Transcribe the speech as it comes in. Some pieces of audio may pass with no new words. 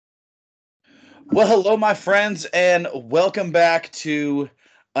Well, hello, my friends, and welcome back to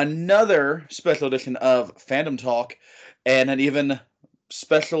another special edition of Fandom Talk, and an even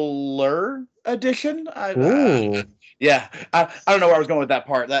specialer edition. Ooh, I don't know where I was going with that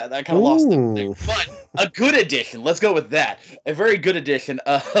part. That kind of lost it there, ooh. but a good edition. Let's go with that. A very good edition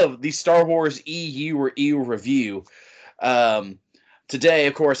of the Star Wars EU review. Um, Today,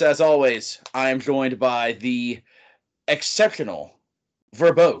 of course, as always, I am joined by the exceptional,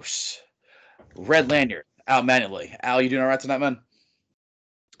 verbose Red Lanyard, Al Manually. Al, you doing all right tonight, man?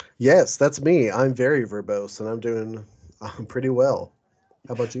 Yes, that's me. I'm very verbose, and I'm doing pretty well.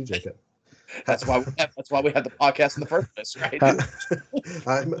 How about you, Jacob? Ha- That's why we have the podcast in the first place, right?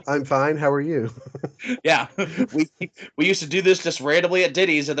 ha- I'm fine. How are you? Yeah, we we used to do this just randomly at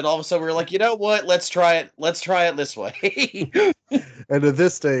Diddy's, and then all of a sudden we were like, you know what? Let's try it. Let's try it this way. And to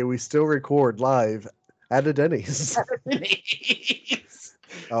this day, we still record live at a Denny's.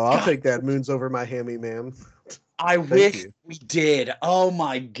 Oh, I'll God, take that. Moons over my hammy, ma'am. I Thank wish you. we did. Oh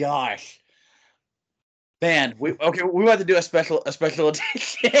my gosh, man. We want to do a special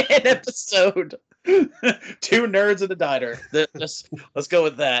edition episode. Two nerds in a diner. Let's go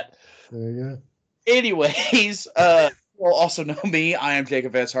with that. There you go. Anyways, you'll also know me. I am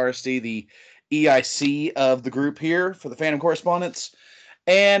Jacob Vance Hardesty, the EIC of the group here for the Phantom Correspondence.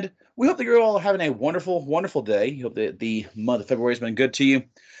 And we hope that you're all having a wonderful, wonderful day. Hope that the month of February has been good to you.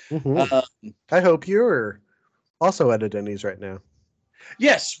 hmm Uh, I hope you're also at a Denny's right now.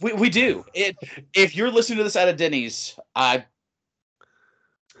 yes, we do. If you're listening to this at a Denny's,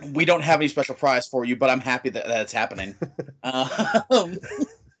 we don't have any special prize for you, but I'm happy that it's happening. Um,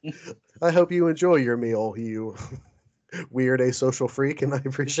 I hope you enjoy your meal, you weird asocial freak, and I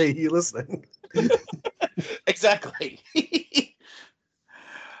appreciate you listening. exactly.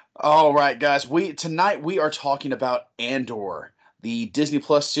 All right, guys. Tonight we are talking about Andor, the Disney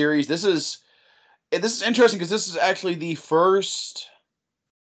Plus series. This is interesting because this is actually the first.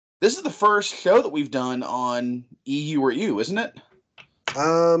 This is the first show that we've done on EU or U, isn't it?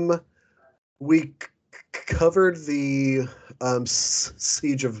 Um, we covered the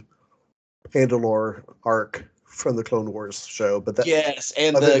Siege of Mandalore arc from the Clone Wars show, but that Yes,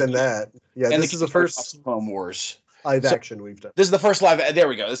 and other the than that, yeah, and the this is the Kingdom of first Clone Wars. live So action we've done. this is the first live. There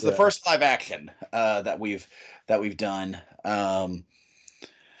we go. This is the Yeah. first live action that we've done. But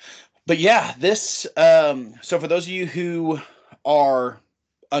yeah, this. So for those of you who are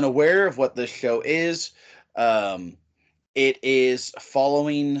unaware of what this show is, um, it is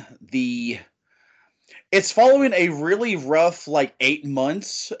following the. It's following a really rough, like 8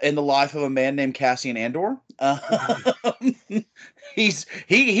 months in the life of a man named Cassian Andor.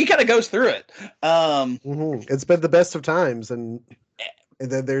 He kind of goes through it. It's been the best of times, and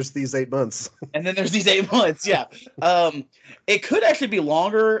then there's these 8 months. And then there's these 8 months. Yeah. Um, it could actually be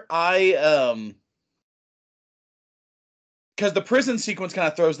longer. Because the prison sequence kind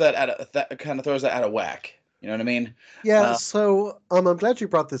of throws that out of whack. You know what I mean? Yeah, Uh, so I'm glad you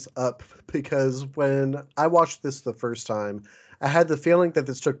brought this up because when I watched this the first time, I had the feeling that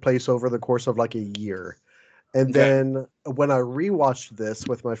this took place over the course of like a year. And okay. then when I rewatched this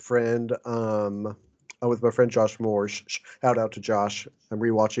with my friend Josh Moore, shout out to Josh. I'm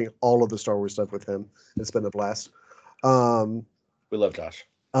rewatching all of the Star Wars stuff with him. It's been a blast. Um, We love Josh.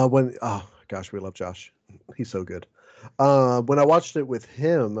 when oh gosh, we love Josh. He's so good. When I watched it with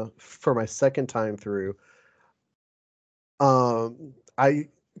him for my second time through, I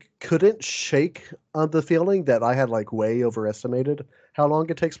couldn't shake the feeling that I had like way overestimated how long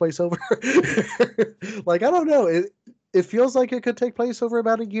it takes place over. Like I don't know, it feels like it could take place over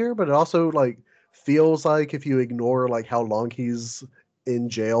about a year, but it also like feels like if you ignore like how long he's in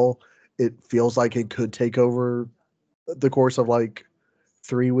jail, it feels like it could take over the course of like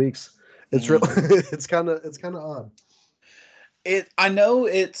 3 weeks. It's real. Mhm. It's kind of odd. It. I know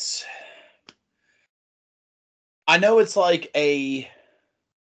it's like a.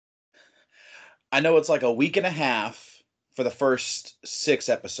 I know it's like a week and a half for the first 6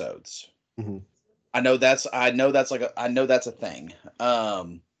 episodes. Mhm. I know that's a thing.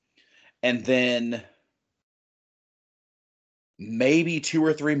 And then maybe 2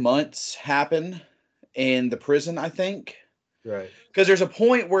 or 3 months happen in the prison, I think. Right. Because there's a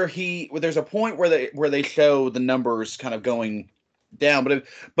point where they show the numbers kind of going down,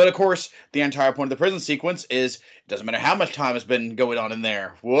 but of course the entire point of the prison sequence is it doesn't matter how much time has been going on in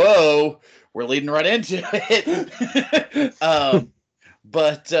there. Whoa, we're leading right into it.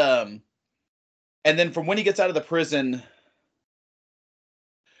 But and then from when he gets out of the prison,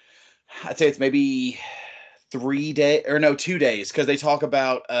 I'd say it's maybe 3 days or no 2 days because they talk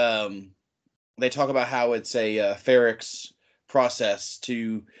about how it's a Ferrex process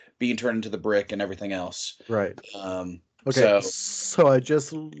to being turned into the brick and everything else. Right. Okay, So so I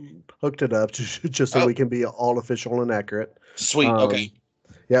just hooked it up just so oh, we can be all official and accurate. sweet. Okay,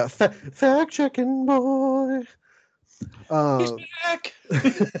 Um, yeah, fact checking boy. he's Um, back.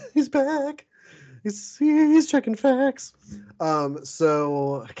 he's back. He's checking facts.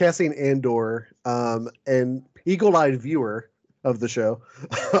 So Cassian Andor, an eagle-eyed viewer of the show,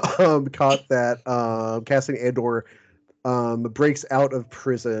 caught that Cassian Andor breaks out of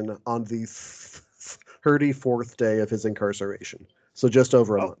prison on the 34th day of his incarceration. So just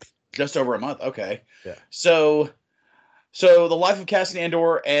over a Oh, month. just over a month. Okay, Yeah. so the life of Cassian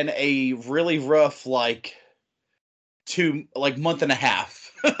Andor and a really rough month and a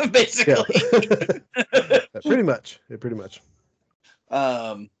half, Yeah. basically. Pretty much. Yeah, pretty much.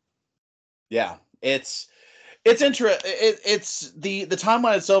 um, yeah, it's the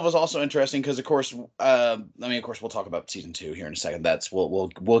timeline itself is also interesting because of course of course we'll talk about season 2 here in a second. That's we'll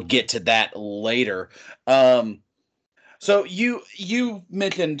get to that later. So you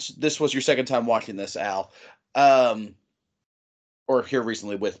mentioned this was your second time watching this, Al, or here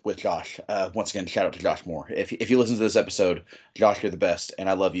recently with Josh. Once again, shout out to Josh Moore. If you listen to this episode, Josh, you're the best, and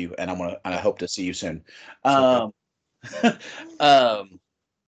I love you, and I hope to see you soon. Okay. um um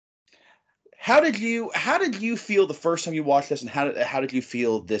how did you feel the first time you watched this, and how did you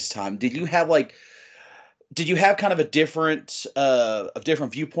feel this time? Did you have kind of a different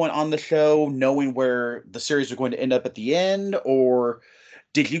viewpoint on the show, knowing where the series was going to end up at the end, or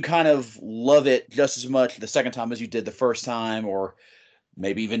did you kind of love it just as much the second time as you did the first time, or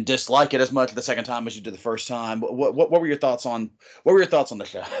maybe even dislike it as much the second time as you did the first time? What were your thoughts on the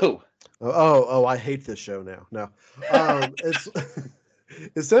show? Oh, I hate this show now. No, it's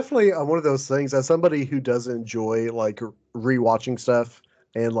it's definitely one of those things. As somebody who does enjoy like rewatching stuff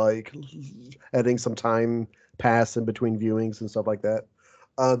and like adding some time pass in between viewings and stuff like that,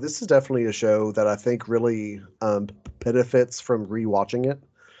 this is definitely a show that I think really benefits from rewatching it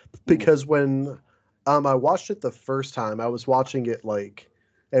because when I watched it the first time, I was watching it like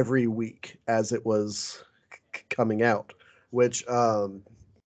every week as it was coming out, which um,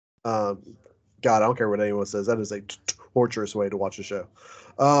 God, I don't care what anyone says. That is a torturous way to watch a show.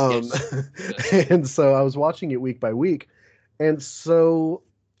 Um, Yes. Yes. and so I was watching it week by week, and so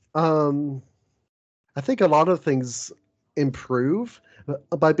um, I think a lot of things improve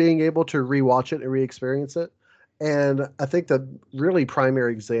by being able to rewatch it and re-experience it. And I think the really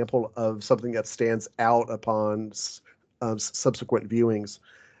primary example of something that stands out upon subsequent viewings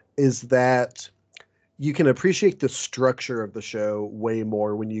is that you can appreciate the structure of the show way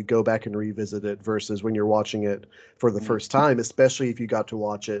more when you go back and revisit it versus when you're watching it for the Mm. first time, especially if you got to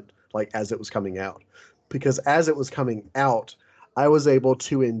watch it like as it was coming out. Because as it was coming out, I was able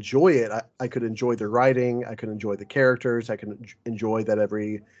to enjoy it. I could enjoy the writing, I could enjoy the characters, I could enjoy that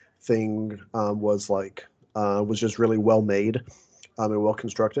everything was just really well made and well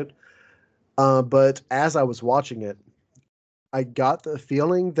constructed. But as I was watching it, I got the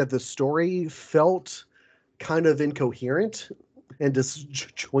feeling that the story felt kind of incoherent and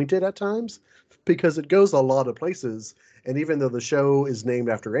disjointed at times because it goes a lot of places. And even though the show is named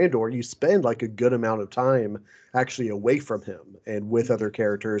after Andor, you spend like a good amount of time actually away from him and with other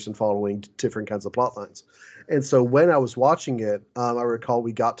characters and following different kinds of plot lines. And so when I was watching it, I recall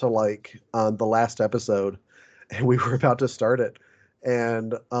we got to the last episode and we were about to start it.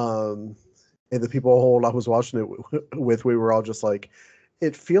 And the people I was watching it with, we were all just like,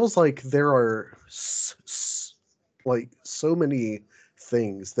 it feels like there are like so many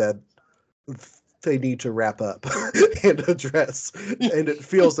things that they need to wrap up and address, and it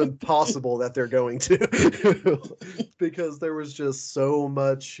feels impossible that they're going to because there was just so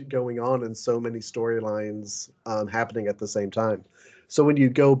much going on and so many storylines happening at the same time. So when you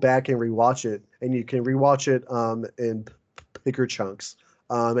go back and rewatch it, and you can rewatch it in bigger chunks.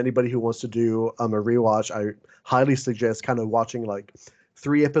 Anybody who wants to do a rewatch, I highly suggest kind of watching like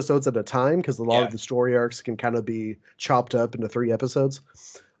 3 episodes at a time because a lot Yeah. of the story arcs can kind of be chopped up into 3 episodes.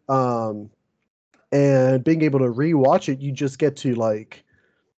 Um, and being able to rewatch it, you just get to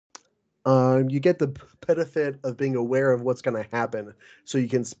you get the benefit of being aware of what's going to happen, so you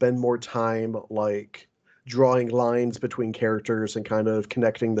can spend more time like drawing lines between characters and kind of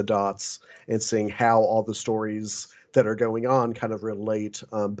connecting the dots and seeing how all the stories that are going on kind of relate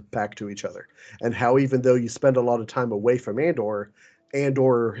back to each other, and how even though you spend a lot of time away from Andor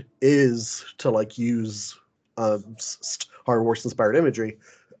is to like use Star Wars inspired imagery.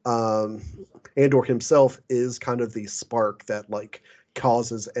 Um, Andor himself is kind of the spark that like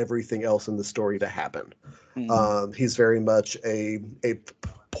causes everything else in the story to happen. Mm. He's very much a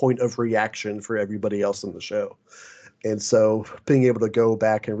point of reaction for everybody else in the show. And so being able to go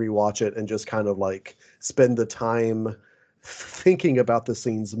back and rewatch it and just kind of like spend the time thinking about the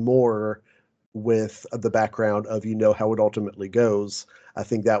scenes more with the background of how it ultimately goes, I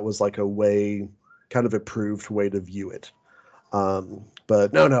think that was like a way, kind of improved way to view it.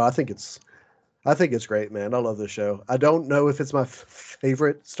 But no, I think it's great, man. I love this show. I don't know if it's my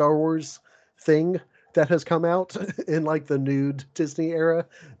favorite Star Wars thing that has come out in like the new Disney era,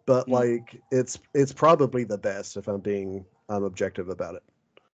 but Mm. like it's probably the best if I'm being objective about it.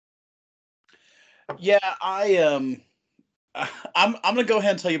 Yeah, I'm gonna go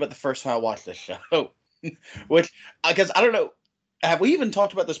ahead and tell you about the first time I watched this show, which because I don't know, have we even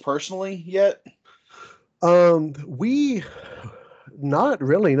talked about this personally yet? We not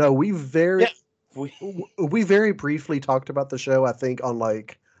really. No, Yeah, we, we very briefly talked about the show. I think on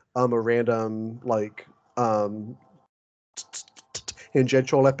like a random like um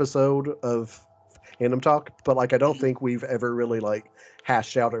tangential episode of Random Talk, but like I don't think we've ever really like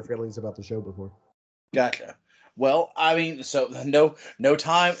hashed out our feelings about the show before. gotcha. Well, I mean, so no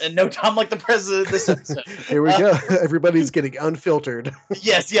time and no time like the president of this episode. Here we Uh, go. Everybody's getting unfiltered.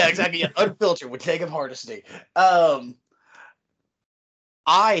 yes, yeah, exactly. Yeah, unfiltered with Jacob Hardesty. Um,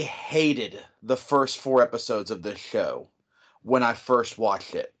 I hated the first 4 episodes of this show when I first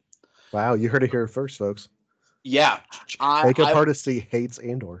watched it. Wow, you heard it here first, folks. Yeah, Jacob I Hardesty hates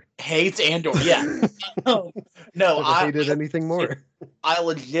Andor. hates Andor. Yeah, no, no, Never hated anything more. I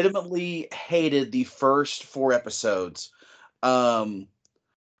legitimately hated the first 4 episodes, um,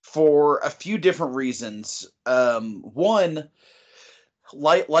 for a few different reasons. One,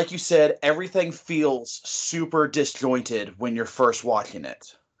 like you said, everything feels super disjointed when you're first watching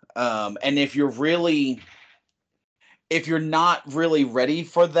it, and if you're not really ready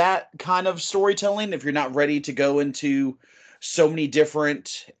for that kind of storytelling, if you're not ready to go into so many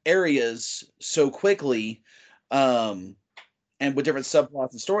different areas so quickly, um, and with different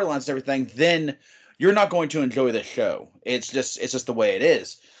subplots and storylines and everything, then you're not going to enjoy the show. It's just the way it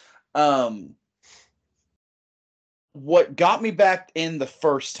is. Um, what got me back in the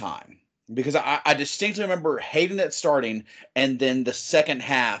first time, because I distinctly remember hating it starting, and then the second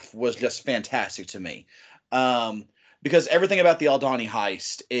half was just fantastic to me. Um, because everything about the Aldani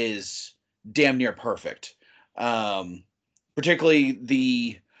heist is damn near perfect. Um, Particularly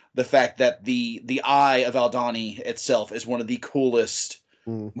the fact that the eye of Aldani itself is one of the coolest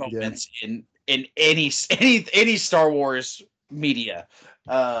Yeah. moments in any Star Wars media.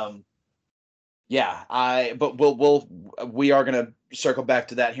 Um, yeah, but we are gonna circle back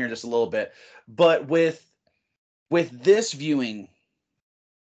to that here in just a little bit. But with this viewing,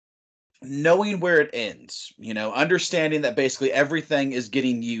 knowing where it ends, understanding that basically everything is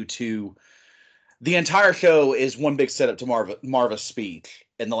getting you to the entire show is one big setup to Marva's speech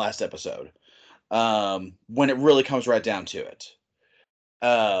in the last episode. When it really comes right down to it.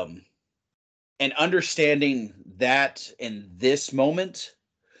 Um, and understanding that in this moment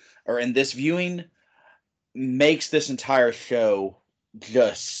or in this viewing makes this entire show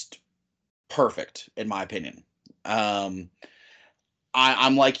just perfect, in my opinion. Um,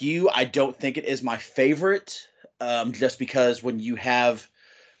 I'm like you. I don't think it is my favorite, just because when you have,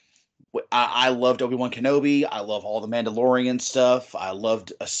 I loved Obi-Wan Kenobi. I love all the Mandalorian stuff. I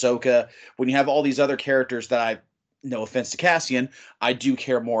loved Ahsoka. When you have all these other characters that no offense to Cassian, I do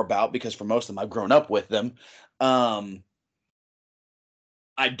care more about because for most of them, I've grown up with them. Um,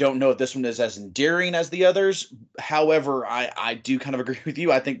 I don't know if this one is as endearing as the others. However, I do kind of agree with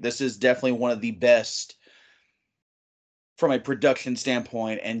you. I think this is definitely one of the best from a production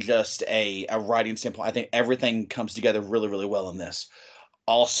standpoint and just a writing standpoint. I think everything comes together really, really well in this.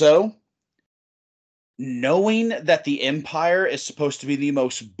 Also, knowing that the Empire is supposed to be the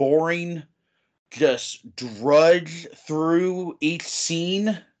most boring, just drudge through each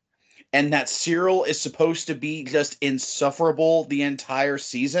scene, and that Cyril is supposed to be just insufferable the entire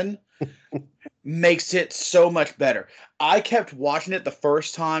season makes it so much better. I kept watching it the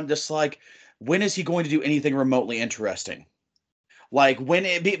first time, just like, when is he going to do anything remotely interesting? Like when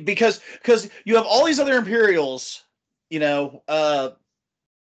it be, because you have all these other Imperials, you know.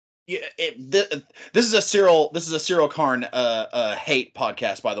 This is a Cyril Karn hate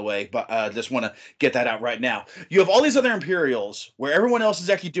podcast, by the way, but just want to get that out right now. You have all these other Imperials where everyone else is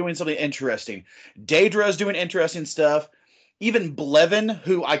actually doing something interesting. Daedra's doing interesting stuff. Even Blevin,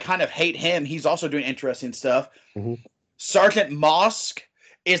 who I kind of hate him, he's also doing interesting stuff. Mhm. Sergeant Mosk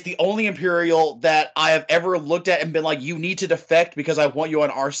is the only Imperial that I have ever looked at and been like, you need to defect because I want you on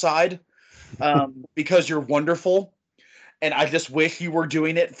our side, because you're wonderful. And I just wish you were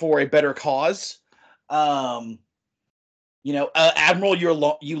doing it for a better cause. Admiral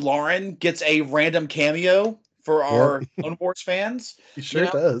Yularen gets a random cameo for Yep. our Clone Wars fans. He You sure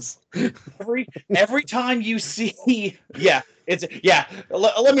know, does. every time you see, yeah, it's yeah.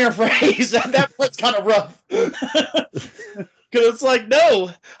 Let me rephrase that part's kind of rough because it's like,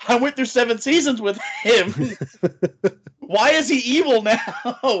 no, I went through 7 seasons with him. Why is he evil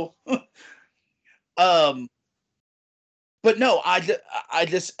now? um, but no, I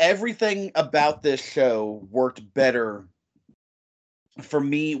just everything about this show worked better for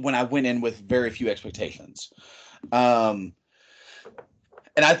me when I went in with very few expectations. Um,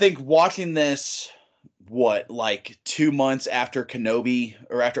 and I think watching this, what, like 2 months after Kenobi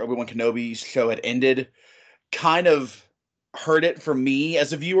or after Obi-Wan Kenobi's show had ended, kind of hurt it for me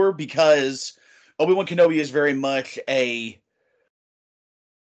as a viewer because Obi-Wan Kenobi is very much a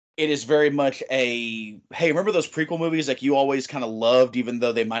it is very much a hey, remember those prequel movies like you always kind of loved even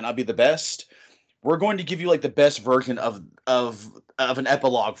though they might not be the best? We're going to give you like the best version of an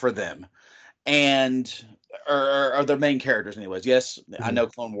epilogue for them. And or their main characters anyways. Yes, I know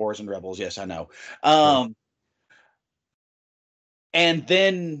Clone Wars and Rebels. Yes, I know. Sure. And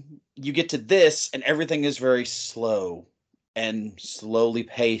then you get to this and everything is very slow and slowly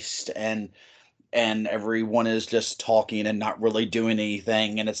paced and everyone is just talking and not really doing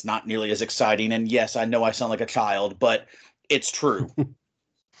anything and it's not nearly as exciting. And yes, I know I sound like a child, but it's true.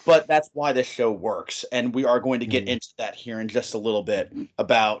 But that's why this show works. And we are going to get into that here in just a little bit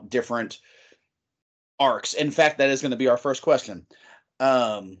about different arcs. In fact, that is going to be our first question.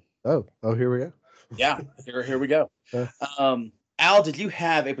 Oh, here we go. Yeah, here we go. Al, did you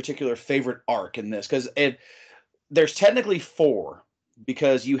have a particular favorite arc in this? Because there's technically 4,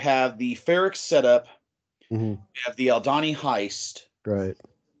 because you have the Ferrix setup, you have the Aldani heist, right?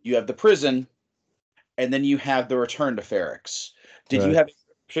 You have the prison, and then you have the return to Ferrix. Did you Right. have a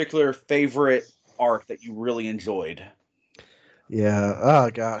particular favorite arc that you really enjoyed? Yeah.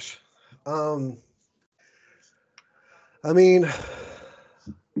 Oh gosh. I mean,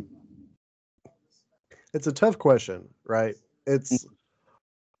 it's a tough question, right? It's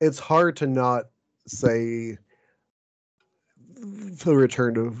hard to not say the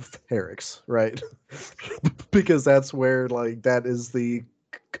return to Ferrix, right? Because that's where like that is the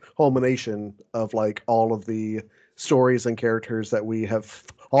culmination of like all of the stories and characters that we have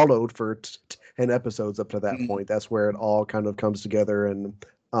followed for 10 episodes up to that point. That's where it all kind of comes together and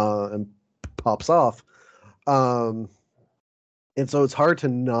pops off. And so it's hard to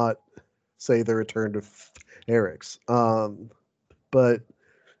not say the return to Eric's. But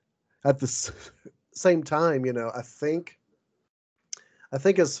at the same time, you know, I think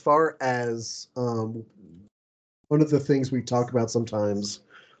as far as one of the things we talk about sometimes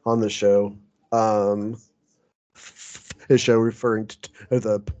on the show, his show referring to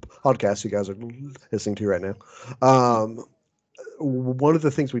the podcast you guys are listening to right now. One of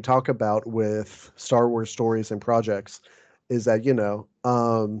the things we talk about with Star Wars stories and projects is that, you know,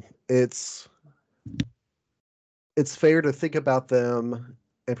 it's fair to think about them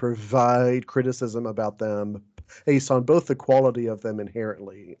and provide criticism about them based on both the quality of them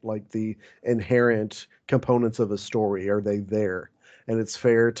inherently, like the inherent components of a story. Are they there? And it's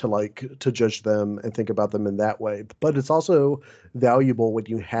fair to like to judge them and think about them in that way. But it's also valuable when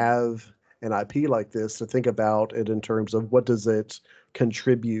you have an IP like this to think about it in terms of what does it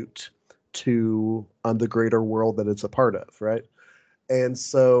contribute to the greater world that it's a part of, right? And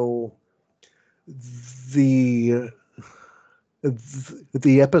so the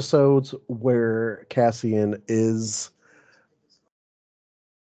the episodes where Cassian is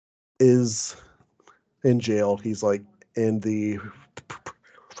in jail, he's like in the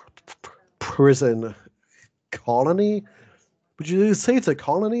prison colony. Would you say it's a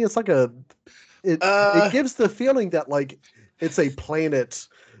colony? It's like it gives the feeling that like it's a planet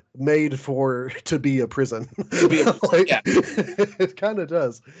made to be a prison. Like, yeah. It kind of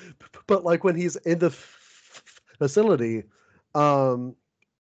does. But like when he's in the facility,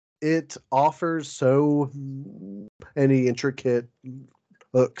 it offers so many intricate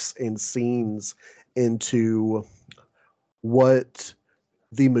hooks and scenes into what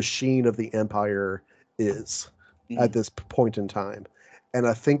the machine of the Empire is at this point in time. And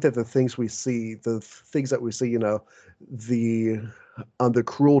I think that the things that we see, you know, the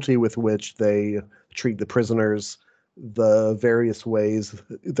cruelty with which they treat the prisoners, the various ways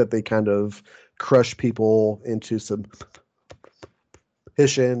that they kind of crush people into submission,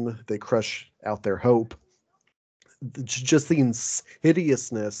 they crush out their hope. Just the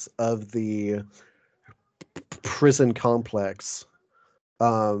insidiousness of the prison complex.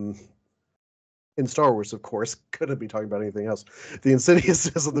 In Star Wars, of course, couldn't be talking about anything else. The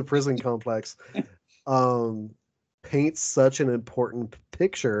insidiousness of the prison complex paints such an important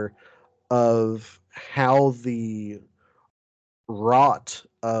picture of how the rot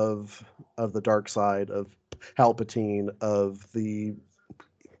of the dark side of Palpatine, of the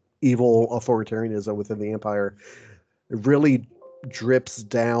evil authoritarianism within the Empire, really drips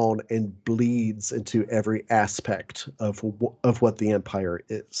down and bleeds into every aspect of what the Empire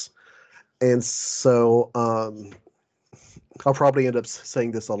is. And so I'll probably end up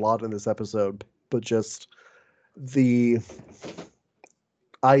saying this a lot in this episode, but just the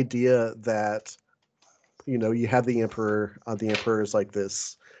idea that you have the Emperor. The Emperor is like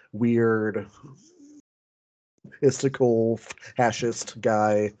this weird, mystical, fascist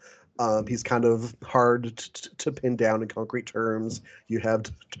guy. He's kind of hard to pin down in concrete terms. You have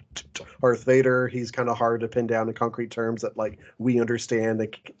Darth Vader. He's kind of hard to pin down in concrete terms that like we understand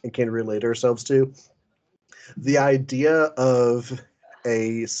and can relate ourselves to. The idea of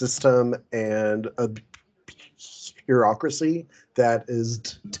a system and a bureaucracy that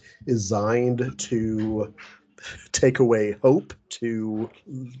is designed to take away hope, to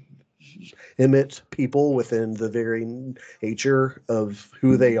limit people within the very nature of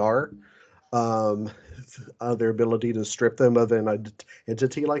who they are, um, their ability to strip them of an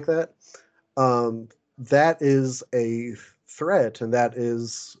identity like that. That is a threat, and that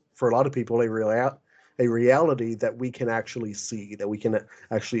is, for a lot of people, a reality that we can actually see, that we can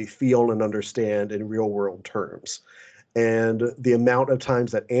actually feel and understand in real world terms. And the amount of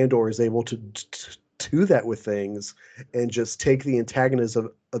times that Andor is able to do that with things and just take the antagonism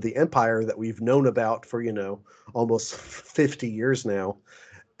of the Empire that we've known about for, almost 50 years now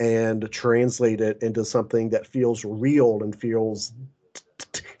and translate it into something that feels real and feels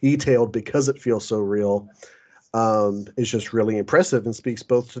detailed because it feels so real, is just really impressive and speaks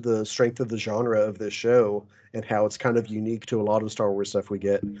both to the strength of the genre of this show and how it's kind of unique to a lot of Star Wars stuff we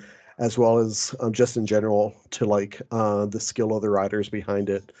get, as well as just in general to like the skill of the writers behind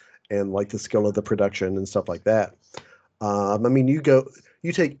it and like the skill of the production and stuff like that. I mean, you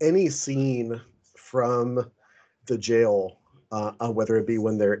take any scene from the jail, whether it be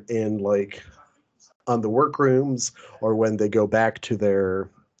when they're in like on the workrooms or when they go back to their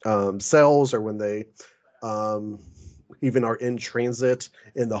cells or when they um, even are in transit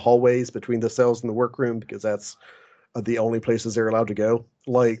in the hallways between the cells and the workroom, because that's the only places they're allowed to go.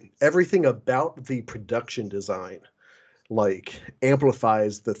 Like everything about the production design, like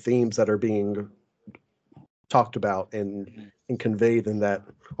amplifies the themes that are being talked about and conveyed in that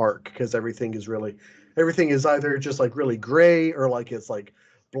arc, because everything is either just like really gray or like it's like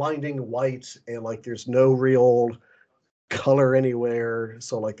blinding white and like there's no real color anywhere,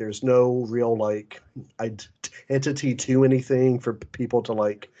 so like there's no real like identity to anything for people to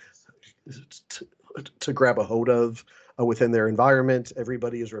like t- to grab a hold of within their environment.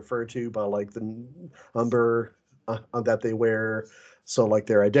 Everybody is referred to by like the number that they wear, so like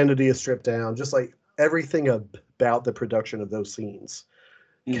their identity is stripped down. Just like everything about the production of those scenes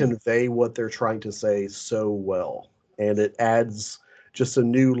convey what they're trying to say so well, and it adds just a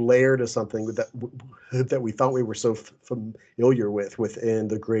new layer to something that we thought we were so familiar with within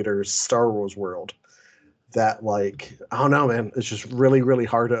the greater Star Wars world. That like I don't know, man, it's just really really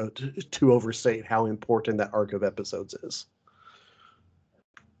hard to overstate how important that arc of episodes is.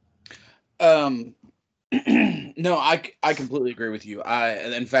 Um, no, I completely agree with you.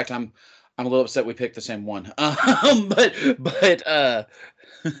 In fact, I'm a little upset we picked the same one. But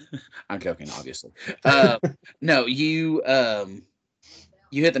I'm joking, obviously. No, you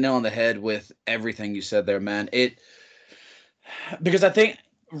hit the nail on the head with everything you said there, man. Because I think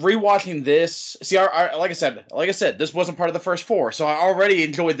rewatching this, see, like I said, this wasn't part of the first four, so I already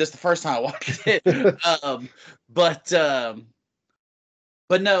enjoyed this the first time I watched it. um, but um,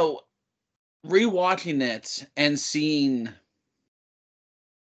 but no, rewatching it and seeing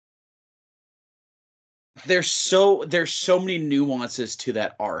there's so many nuances to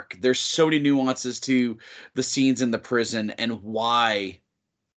that arc. There's so many nuances to the scenes in the prison and why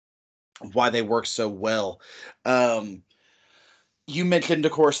they work so well. Um, you mentioned,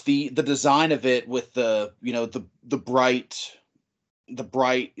 of course, the design of it with the bright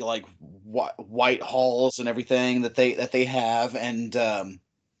like white halls and everything that they have, and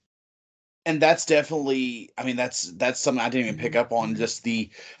that's definitely, I mean, that's something I didn't even pick up on, just the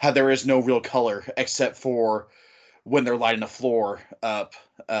how there is no real color except for when they're lighting the floor up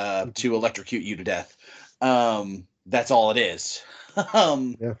to electrocute you to death. That's all it is.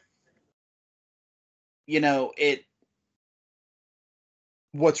 um, Yeah. it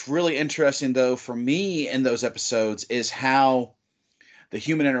what's really interesting though for me in those episodes is how the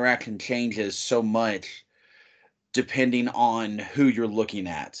human interaction changes so much depending on who you're looking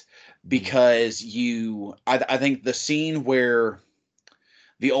at, because I think the scene where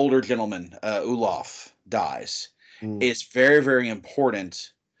the older gentleman, Olaf, dies, Mm, is very, very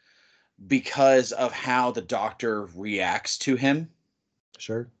important because of how the Doctor reacts to him.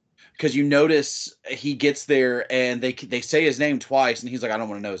 sure. Because you notice he gets there and they say his name twice, and he's like, I don't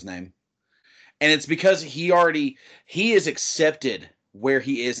want to know his name. And it's because he is accepted where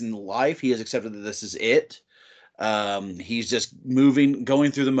he is in life. He has accepted that this is it. He's just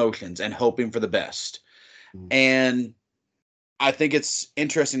going through the motions and hoping for the best. Mm, And I think it's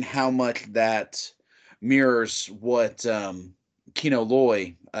interesting how much that mirrors what Kino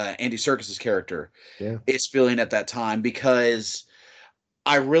Loy, Andy Serkis's character, yeah. is feeling at that time, because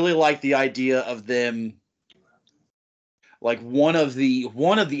I really like the idea of them, like one of the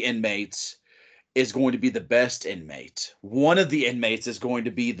inmates is going to be the best inmate. One of the inmates is going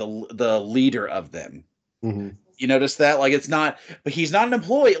to be the leader of them. Hmm. You notice that? Like, it's not, but he's not an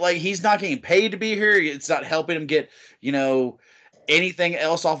employee. Like, he's not getting paid to be here. It's not helping him get, you know, anything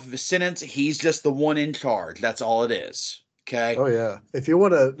else off of his sentence. He's just the one in charge. That's all it is. Okay. Oh yeah. If you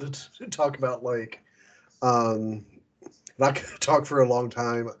want to talk about like, um, not gonna talk for a long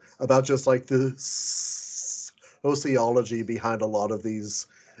time about just like the sociology behind a lot of these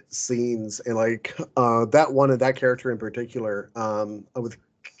scenes, and like that one and that character in particular, with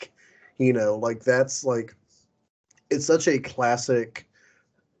like that's like it's such a classic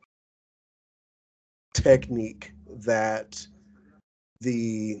technique that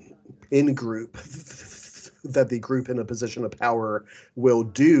the in group that the group in a position of power will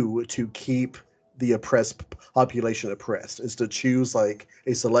do to keep the oppressed population oppressed is to choose like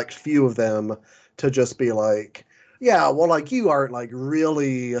a select few of them to just be like, yeah, well, like you aren't like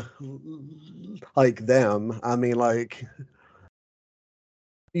really like them. I mean, like,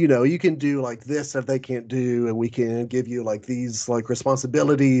 you can do like this if they can't do, and we can give you like these like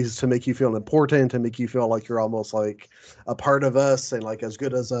responsibilities to make you feel important and make you feel like you're almost like a part of us and like as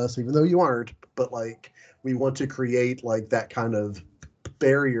good as us, even though you aren't. But like we want to create like that kind of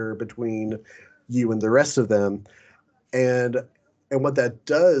barrier between you and the rest of them. And what that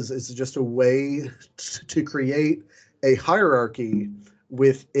does is just a way to create a hierarchy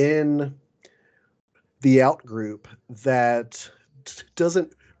within the out group that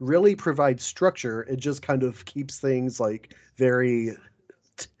doesn't really provide structure. It just kind of keeps things like very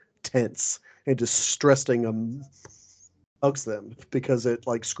tense and distressing amongst them because it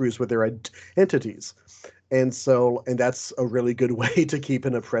like screws with their entities. And that's a really good way to keep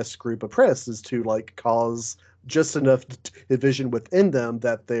an oppressed group oppressed, is to like cause just enough division within them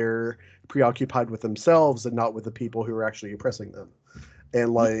that they're preoccupied with themselves and not with the people who are actually oppressing them.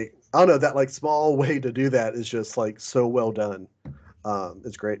 And like, I don't know, that like small way to do that is just like so well done.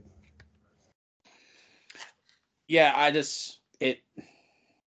 It's great. Yeah, I just it.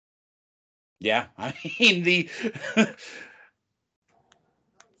 Yeah, I mean the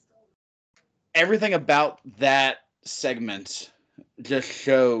everything about that segment just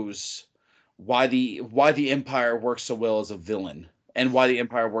shows why the Empire works so well as a villain, and why the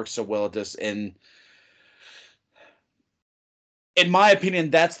Empire works so well just in my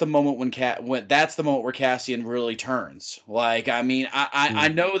opinion. That's the moment when that's the moment where Cassian really turns. Like, I mean, I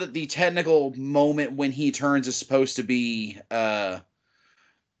Mm. know that the technical moment when he turns is supposed to be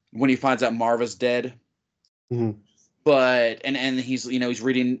when he finds out Marva's dead. Mhm. But and he's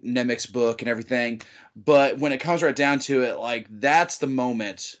reading Nemec's book and everything. But when it comes right down to it, like, that's the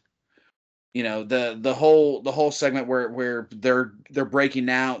moment. The whole segment where they're breaking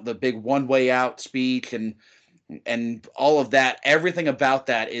out the big one way out speech, and all of that. Everything about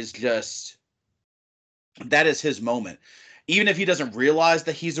that is just, that is his moment. Even if he doesn't realize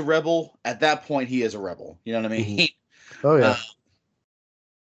that he's a rebel, at that point he is a rebel. You know what I Mhm. mean? Oh uh, yeah.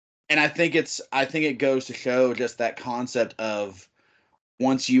 and I think it goes to show just that concept of,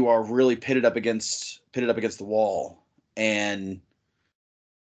 once you are really pitted up against the wall, and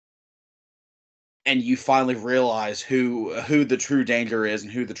you finally realize who the true danger is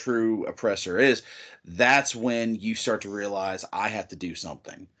and who the true oppressor is, that's when you start to realize, I have to do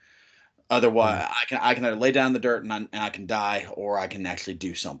something. Mm. Otherwise, I can either lay down in the dirt and I can die, or I can actually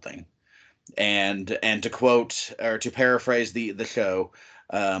do something. And to quote, or to paraphrase the show,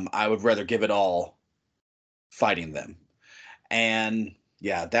 I would rather give it all fighting them. And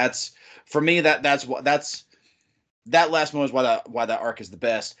yeah, that's, for me, that last moment is why that arc is the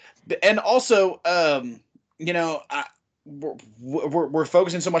best. And also, we're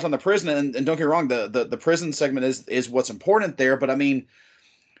focusing so much on the prison, and don't get me wrong, the prison segment is what's important there. But I mean,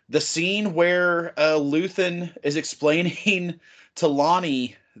 the scene where Luthen is explaining to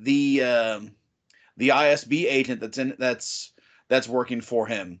Lonnie the ISB agent that's working for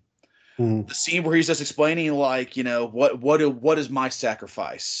him, The scene where he's just explaining, like, what is my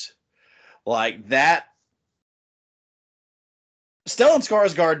sacrifice? Like that. Stellan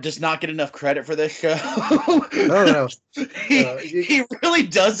Skarsgård does not get enough credit for this show. No. He really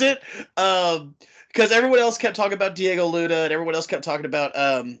doesn't. Because everyone else kept talking about Diego Luna, and everyone else kept talking about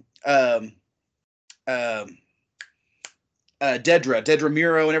Dedra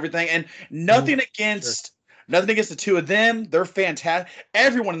Miro, and everything. And nothing against the two of them. They're fantastic.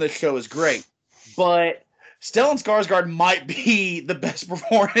 Everyone in this show is great, but Stellan Skarsgård might be the best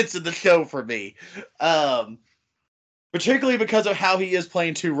performance in the show for me. Particularly because of how he is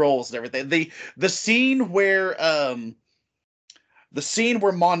playing two roles and everything. The scene where Mon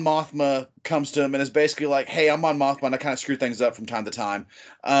Mothma comes to him and is basically like, "Hey, I'm Mon Mothma, and I kind of screw things up from time to time,"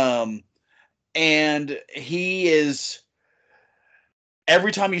 and he is,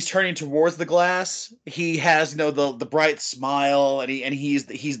 every time he's turning towards the glass, he has the bright smile, and he's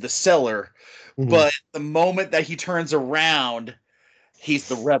the seller, but the moment that he turns around, he's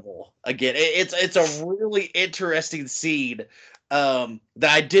the rebel again. It's a really interesting scene that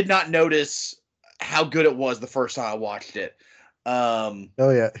I did not notice how good it was the first time I watched it. Oh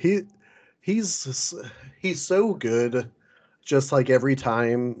yeah, he's so good. Just like every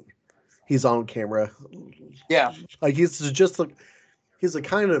time he's on camera, Yeah, like he's a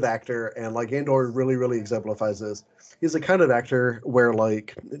kind of actor, and like Andor really exemplifies this. He's a kind of actor where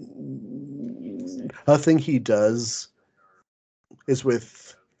like nothing he does is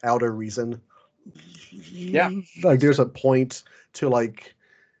without a reason. Yeah. Like there's a point to like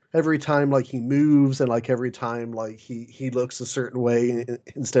every time like he moves, and like every time like he looks a certain way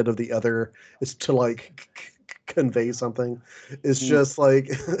instead of the other, is to like convey something. It's just like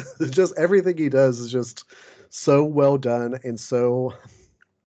just everything he does is just so well done and so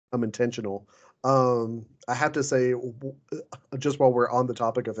intentional. I have to say, just while we're on the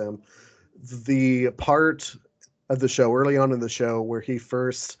topic of him, the part of the show early on in the show where he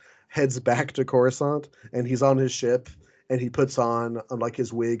first heads back to Coruscant and he's on his ship and he puts on like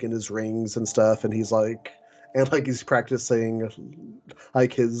his wig and his rings and stuff, and he's practicing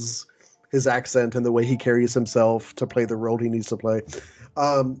like his accent and the way he carries himself to play the role he needs to play.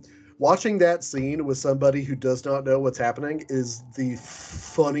 Watching that scene with somebody who does not know what's happening is the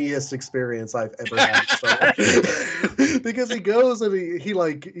funniest experience I've ever had. So, because he goes and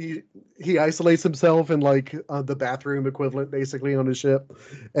he isolates himself in like the bathroom equivalent basically on his ship,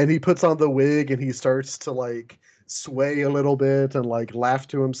 and he puts on the wig and he starts to like sway a little bit and like laugh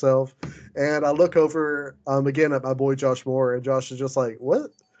to himself. And I look over again at my boy Josh Moore, and Josh is just like,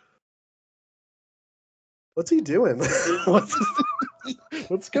 what's he doing?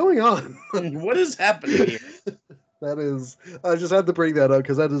 What's going on? What is happening here? That is, I just had to bring that up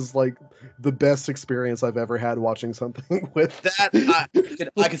because that is like the best experience I've ever had watching something with that.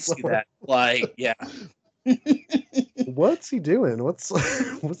 I could see that. Like, yeah. What's he doing?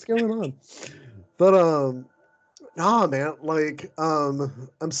 What's going on? But nah, man. Like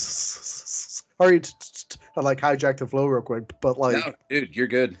I'm sorry to like hijack the flow real quick, but like, no, dude, you're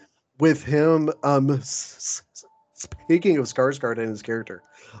good. With him, speaking of Skarsgård and his character,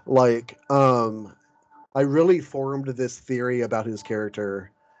 like I really formed this theory about his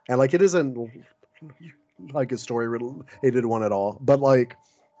character, and like it isn't like a story related one at all, but like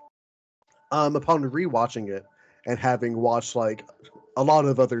upon rewatching it and having watched like a lot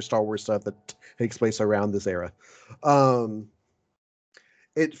of other Star Wars stuff that takes place around this era,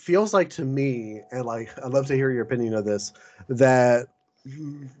 it feels like to me, and like I'd love to hear your opinion of this, that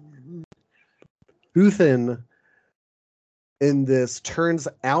Uthan in this turns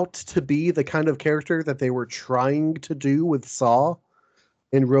out to be the kind of character that they were trying to do with Saw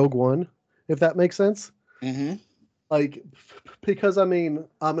in Rogue One, if that makes sense. Mm-hmm. Like, because I mean,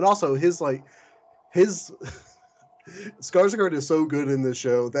 and also his Skarsgård is so good in this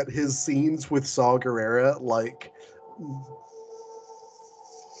show that his scenes with Saw Gerrera like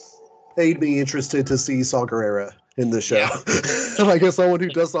made me interested to see Saw Gerrera in the show. Yeah. Like, as someone who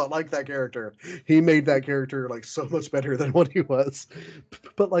does not like that character, he made that character like so much better than what he was.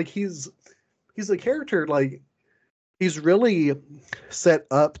 But like he's a character, like he's really set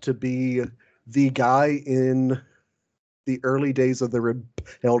up to be the guy in the early days of the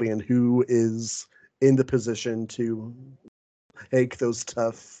rebellion who is in the position to make those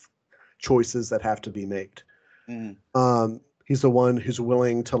tough choices that have to be made. He's the one who's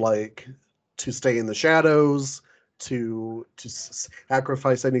willing to stay in the shadows, to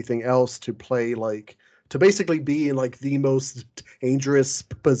sacrifice anything else, to play to basically be in like the most dangerous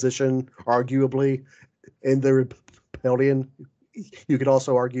position, arguably, in the rebellion. You could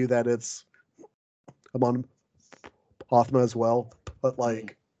also argue that it's Amon Mothma as well, but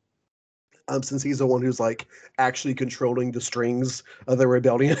like since he's the one who's like actually controlling the strings of the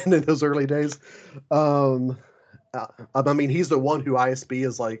rebellion in those early days. Um, I mean, he's the one who ISB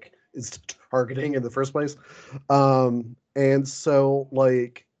is targeting in the first place. And so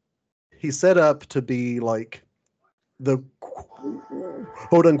like he's set up to be like the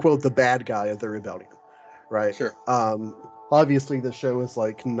quote unquote the bad guy of the rebellion, right? Sure. Obviously the show is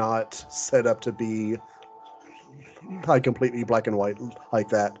like not set up to be like completely black and white like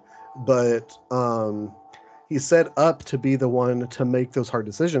that, but he's set up to be the one to make those hard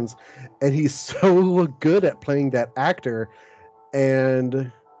decisions, and he's so good at playing that actor,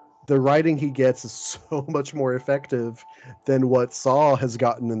 and the writing he gets is so much more effective than what Saw has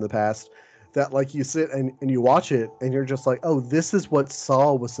gotten in the past, that like you sit and you watch it and you're just like, oh, this is what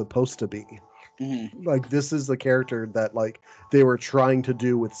Saw was supposed to be. Mm-hmm. Like this is the character that like they were trying to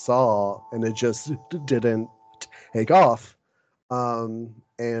do with Saw, and it just didn't take off.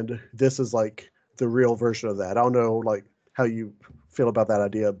 And this is like the real version of that. I don't know like how you feel about that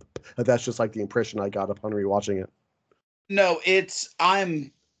idea, but that's just like the impression I got upon rewatching it. No,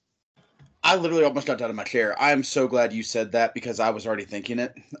 I literally almost got out of my chair. I'm so glad you said that because I was already thinking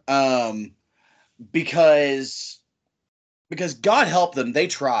it. Because God help them, they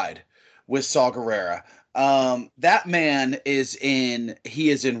tried with Saw Gerrera. That man is in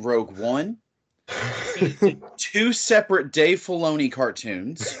Rogue One. He's in two separate Dave Filoni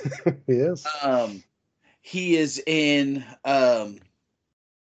cartoons. Yes. He is in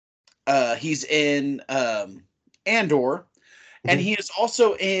he's in Andor, and he is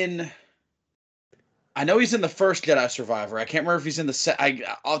also in. I know he's in the first Jedi Survivor. I can't remember if he's in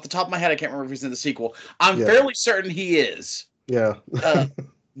the off the top of my head. I can't remember if he's in the sequel. I'm fairly certain he is. Yeah.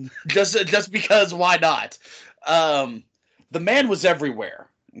 Just because why not? The man was everywhere.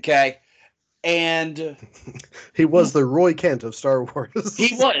 Okay. And he was the Roy Kent of Star Wars.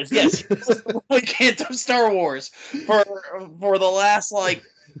 He was, yes. He was the Roy Kent of Star Wars for the last like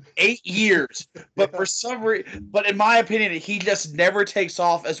 8 years. But for some reason, but in my opinion, he just never takes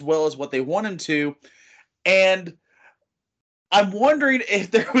off as well as what they want him to. And I'm wondering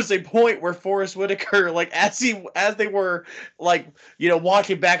if there was a point where Forrest Whitaker, like as they were like,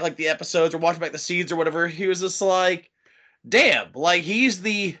 watching back like the episodes or watching back the scenes or whatever, he was just like, damn, like he's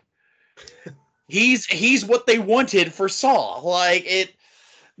what they wanted for Saw. Like it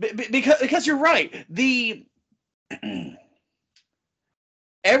because you're right. The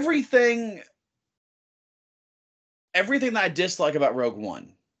everything that I dislike about Rogue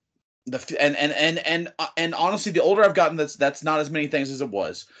One, and honestly, the older I've gotten, that's not as many things as it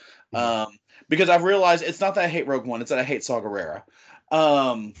was, because I've realized it's not that I hate Rogue One, it's that I hate Saw Gerrera,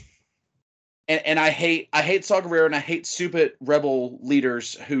 and I hate Saw Gerrera, and I hate stupid rebel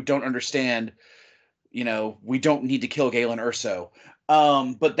leaders who don't understand. We don't need to kill Galen Erso.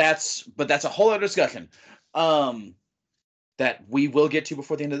 But that's a whole other discussion. That we will get to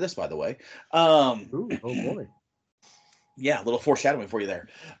before the end of this, by the way. Ooh, oh boy. Yeah, a little foreshadowing for you there.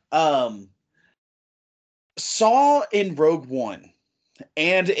 Saw in Rogue One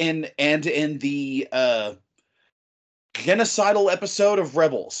and in the genocidal episode of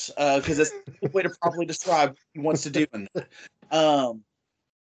Rebels, because that's the way to properly describe what he wants to do in that.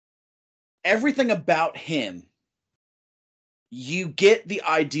 Everything about him, you get the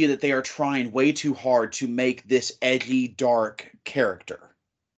idea that they are trying way too hard to make this edgy, dark character.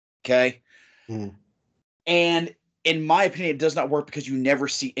 Okay? Mm. And in my opinion, it does not work because you never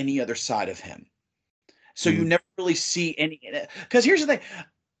see any other side of him. So you never really see any. Because here's the thing.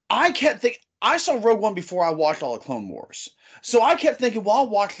 I kept thinking, I saw Rogue One before I watched all the Clone Wars. So I kept thinking, well,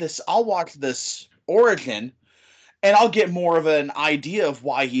 I'll watch this origin, and I'll get more of an idea of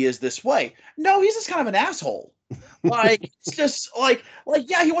why he is this way. No, he's just kind of an asshole. Like, it's just like,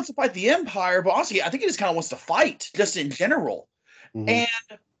 yeah, he wants to fight the Empire, but honestly, I think he just kind of wants to fight, just in general. Mm-hmm.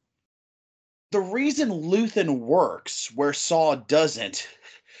 And the reason Luthen works where Saw doesn't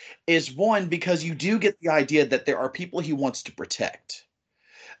is, one, because you do get the idea that there are people he wants to protect.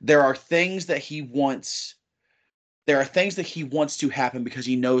 There are things that he wants to happen because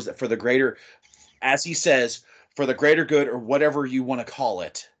he knows that for the greater, as he says, for the greater good, or whatever you want to call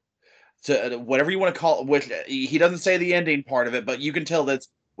it. So whatever you want to call it, which he doesn't say the ending part of it, but you can tell that's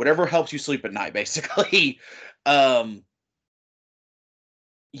whatever helps you sleep at night, basically.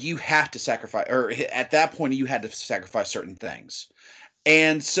 You have to sacrifice, or at that point, you had to sacrifice certain things.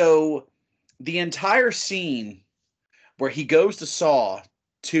 And so the entire scene where he goes to Saw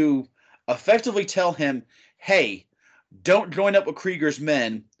to effectively tell him, hey, don't join up with Krieger's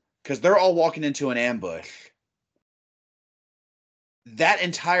men because they're all walking into an ambush. That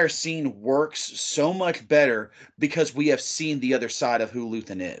entire scene works so much better because we have seen the other side of who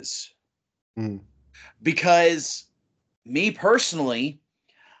Luthen is. Mm. Because me personally,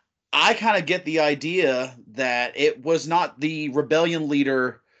 I kind of get the idea that it was not the rebellion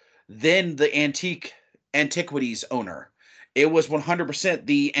leader, then the antiquities owner. It was 100%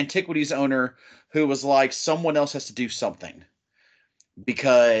 the antiquities owner who was like, someone else has to do something,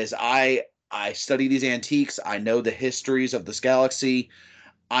 because I study these antiques. I know the histories of this galaxy.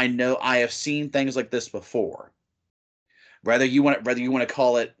 I know I have seen things like this before. Whether you want to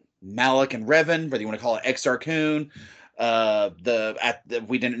call it Malik and Revan, whether you want to call it Exar Kun,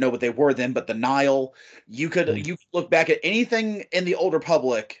 we didn't know what they were then, but the Nile. Mm. You could look back at anything in the Old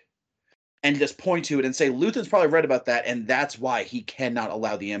Republic and just point to it and say Luthen's probably read about that, and that's why he cannot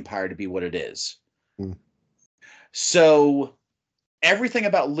allow the Empire to be what it is. Mm. So everything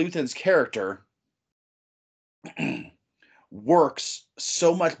about Luthen's character works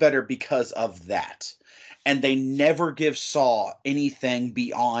so much better because of that. And they never give Saw anything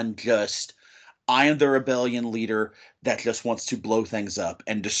beyond just, I am the rebellion leader that just wants to blow things up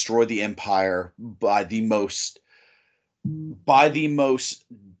and destroy the Empire by the most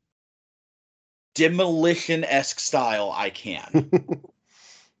demolition-esque style I can.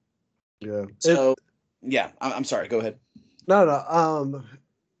 Yeah. So yeah, I'm sorry, go ahead. No, no.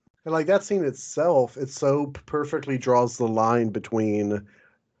 And like that scene itself, it so perfectly draws the line between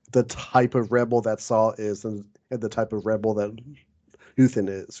the type of rebel that Saw is and the type of rebel that Uthin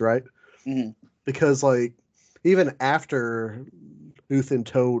is, right? Mm-hmm. Because like even after Uthin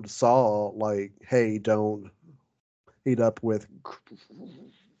told Saw, like, hey, don't meet up with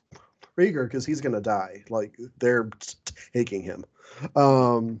Krieger because he's gonna die. Like they're taking him.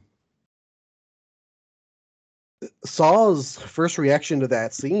 Um Saw's first reaction to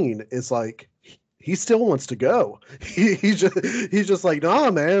that scene is like he still wants to go. He's just like, nah,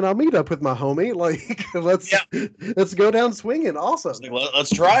 man, I'll meet up with my homie. Like Yeah, let's go down swinging. Awesome, like, let's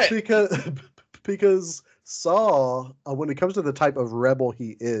try it. because Saw, when it comes to the type of rebel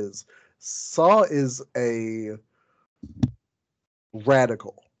he is, Saw is a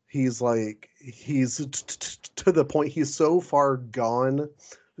radical. He's to the point. He's so far gone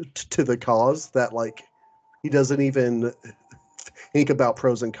to the cause that like he doesn't even think about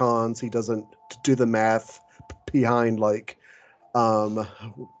pros and cons. He doesn't do the math behind like um,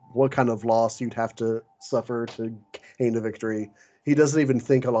 what kind of loss you'd have to suffer to gain a victory. He doesn't even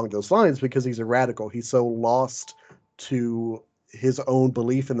think along those lines because he's a radical. He's so lost to his own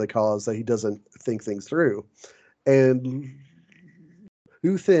belief in the cause that he doesn't think things through. And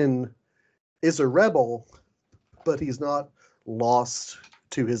Uthin is a rebel, but he's not lost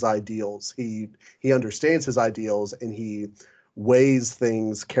to his ideals. He understands his ideals and he weighs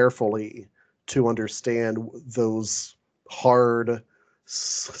things carefully to understand those hard,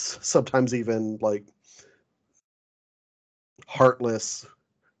 sometimes even like heartless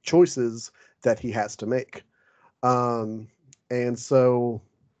choices that he has to make. Um, and so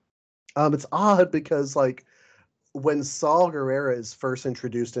it's odd because like when Saul Guerrera is first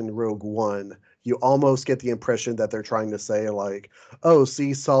introduced in Rogue One, you almost get the impression that they're trying to say like, oh,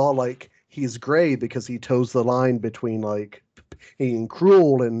 see, Saul, like he's gray because he toes the line between like being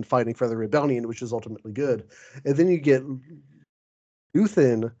cruel and fighting for the rebellion, which is ultimately good. And then you get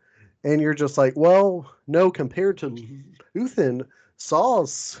Uthin, and you're just like, well, no, compared to Uthin, Saul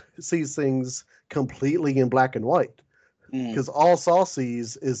sees things completely in black and white. Mm. Because all Saul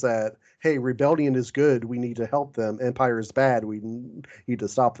sees is that, hey, rebellion is good, we need to help them. Empire is bad, we need to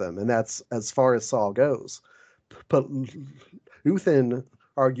stop them. And that's as far as Saul goes. But Uthin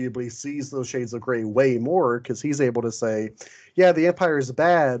arguably sees those shades of gray way more because he's able to say, yeah, the Empire is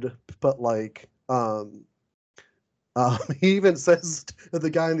bad, but like, he even says to the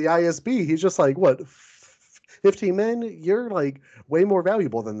guy in the ISB, he's just like, what, 15 men? You're like way more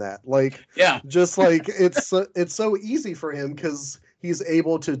valuable than that. Like, Yeah. just like it's so easy for him because he's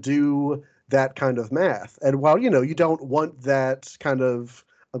able to do that kind of math. And while, you don't want that kind of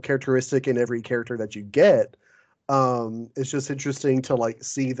characteristic in every character that you get, it's just interesting to like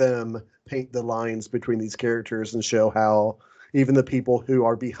see them paint the lines between these characters and show how even the people who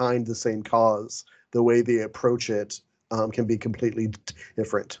are behind the same cause, the way they approach it can be completely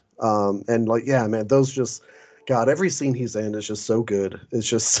different. And like, yeah, man, those just, God, every scene he's in is just so good. It's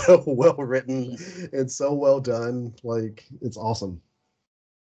just so well written and so well done. Like, it's awesome.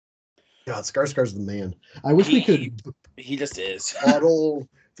 God, Skarsgård's the man. I wish we He could he just is. bottle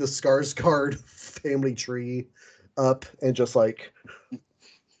the Skarsgård family tree up and just like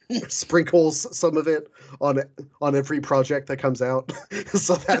sprinkles some of it on every project that comes out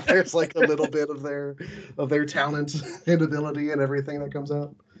so that there's like a little bit of their talent and ability and everything that comes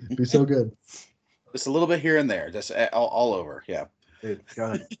out. It'd be so good. Just a little bit here and there, just all over. Yeah. Dude,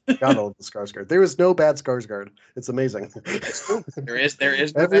 God, God, I love the Skarsgård. There is no bad Skarsgård. It's amazing. It's true. There is no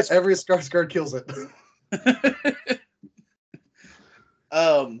every Skarsgård kills it.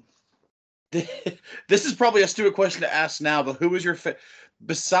 um, this is probably a stupid question to ask now, but who was your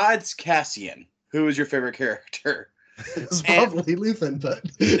besides Cassian? Who was your favorite character? It's probably Luthen, but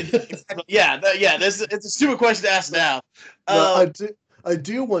yeah. It's a stupid question to ask now. No, I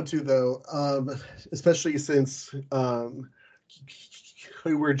do want to though, especially since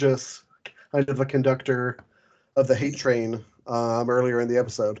we were just kind of a conductor of the hate train earlier in the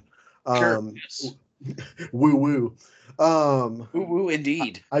episode. Sure. Yes. Woo woo. Woo woo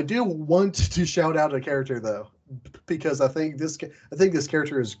indeed. I do want to shout out a character though, because I think this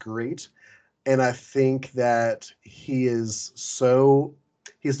character is great, and I think that he's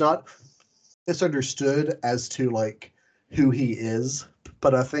not misunderstood as to like who he is,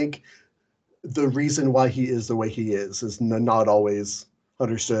 but I think the reason why he is the way he is not always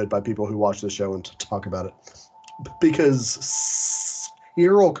understood by people who watch the show and talk about it. Because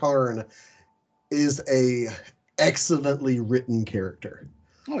Hero Karn is a excellently written character.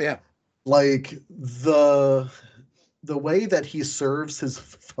 Oh yeah. Like the way that he serves his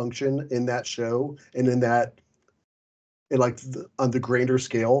function in that show and on the grander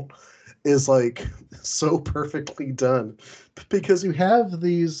scale is like so perfectly done, because you have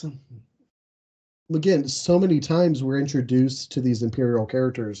these, again, so many times we're introduced to these Imperial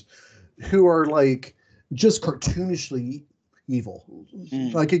characters who are like just cartoonishly evil.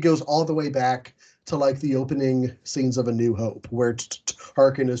 Like it goes all the way back to like the opening scenes of A New Hope, where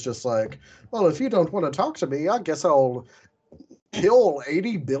Tarkin is just like, well, if you don't want to talk to me, I guess I'll kill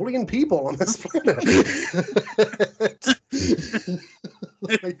 80 billion people on this planet.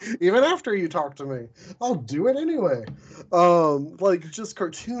 Like, even after you talk to me, I'll do it anyway. Like just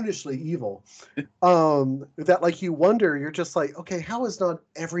cartoonishly evil. That like you wonder, you're just like, okay, how is not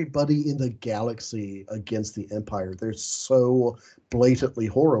everybody in the galaxy against the Empire? They're so blatantly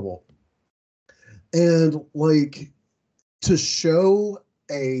horrible. And like to show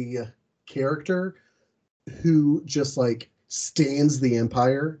a character who just like stands the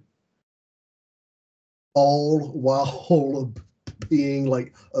Empire all while being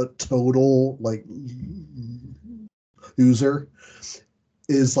like a total like user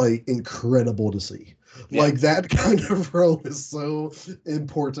is like incredible to see. Yeah. Like that kind of role is so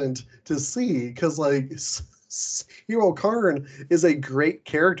important to see, because like Hero Karn is a great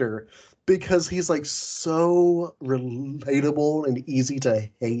character because he's like so relatable and easy to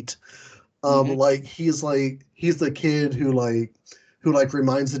hate. Like he's the kid who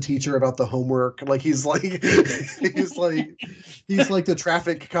reminds the teacher about the homework. Like he's like the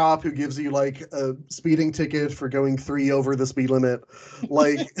traffic cop who gives you like a speeding ticket for going 3 over the speed limit.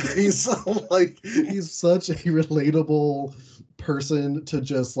 Like he's such a relatable person to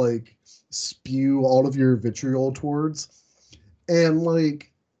just like spew all of your vitriol towards. And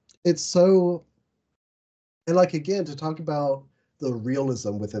like it's so, and like again, to talk about the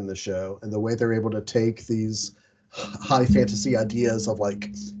realism within the show and the way they're able to take these high fantasy ideas of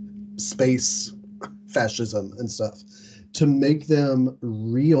like space fascism and stuff to make them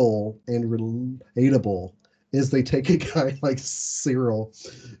real and relatable, is they take a guy like Cyril,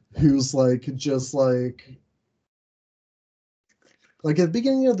 who's like just like at the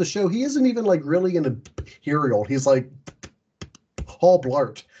beginning of the show, he isn't even like really an Imperial. He's like Paul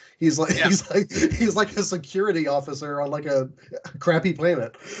Blart. He's like a security officer on like a crappy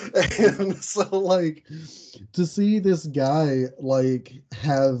planet. And so like to see this guy like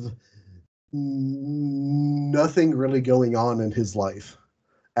have nothing really going on in his life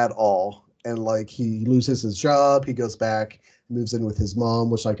at all, and like he loses his job, he goes back, moves in with his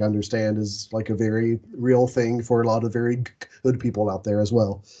mom, which like I understand is like a very real thing for a lot of very good people out there as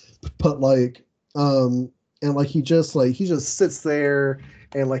well. But like and like he just sits there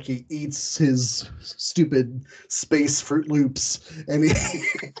and like he eats his stupid space Fruit Loops, and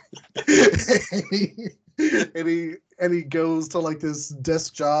he goes to like this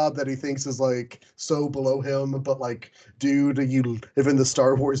desk job that he thinks is like so below him, but like, dude, you live in the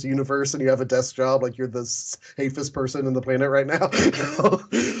Star Wars universe and you have a desk job, like you're the safest person in the planet right now.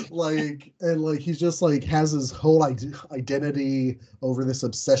 Like, and like he's just like has his whole identity over this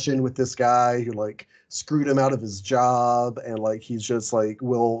obsession with this guy who like screwed him out of his job, and like he's just like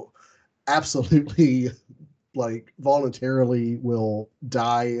will absolutely like voluntarily will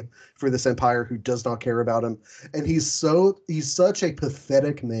die for this Empire who does not care about him. And he's such a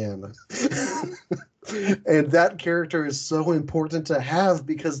pathetic man. And that character is so important to have,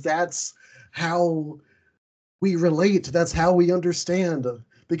 because that's how we relate, that's how we understand,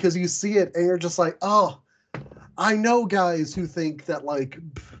 because you see it and you're just like, oh, I know guys who think that like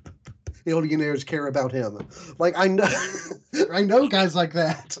billionaires care about him. Like I know, I know guys like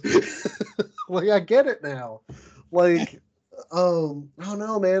that. Like I get it now. Like, I don't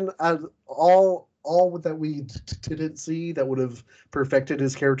know, man. All that we didn't see that would have perfected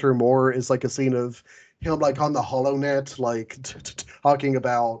his character more is like a scene of him like on the HoloNet, like talking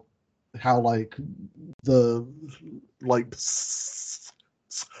about how like the like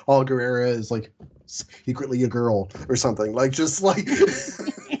Saw Gerrera is like secretly a girl or something. Like just like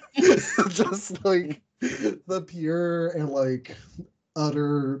just like the pure and like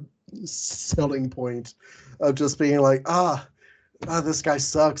utter selling point of just being like this guy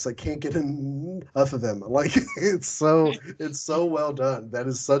sucks. I can't get enough of him. Like it's so well done. That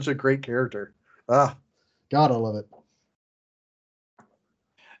is such a great character. God, I love it.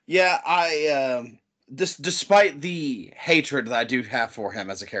 Yeah, despite the hatred that I do have for him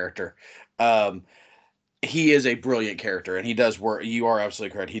as a character, um, he is a brilliant character, and he does work. You are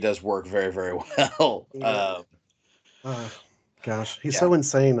absolutely correct. He does work very, very well. Yeah. Gosh, he's Yeah. so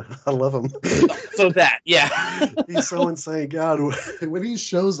insane. I love him. So that, yeah. He's so insane. God, when he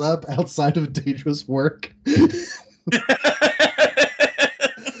shows up outside of Dangerous Work,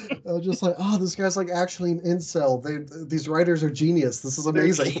 I was just like, this guy's like actually an incel. These writers are genius. This is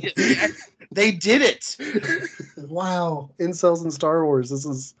amazing. They did it. Wow, incels in Star Wars. This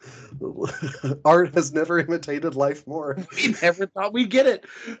is art has never imitated life more. We never thought we'd get it.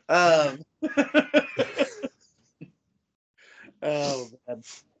 Oh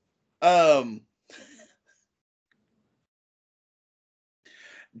man.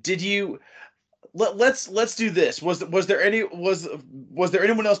 Did you let's do this. Was there there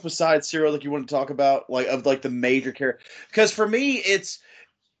anyone else besides Cyril like you want to talk about, like of like the major character? Because for me, it's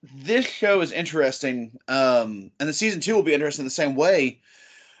this show is interesting, and the season 2 will be interesting the same way,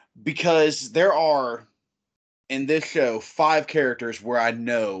 because there are in this show 5 characters where I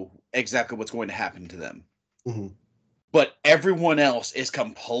know exactly what's going to happen to them. Mm-hmm. But everyone else is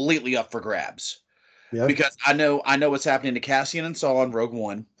completely up for grabs. Yeah. Because I know what's happening to Cassian and Saul in Rogue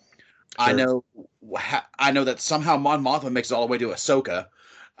One. Sure. I know that somehow Mon Mothma makes it all the way to Ahsoka.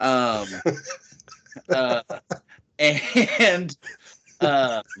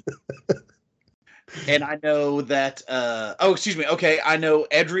 And I know that excuse me, okay, I know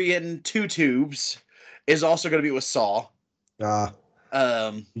Adrian Two Tubes is also going to be with Saw. You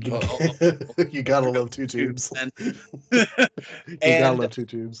gotta love Two Tubes. You gotta love Two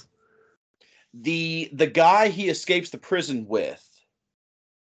Tubes. The guy he escapes the prison with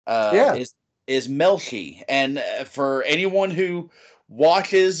is Melchi, and for anyone who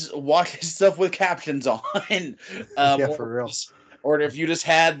watches stuff with captions on, for real, or if you just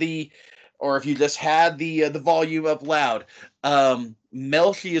had the volume up loud,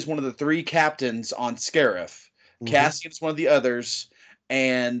 Melchi is one of the 3 captains on Scarif. Mm-hmm. Cassian's one of the others,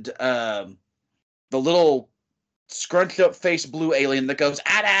 and the little scrunched up face blue alien that goes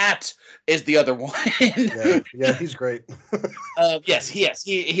 "at" is the other one. yeah, he's great. Yes, he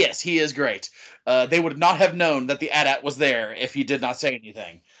is great. They would not have known that the AT-AT was there if he did not say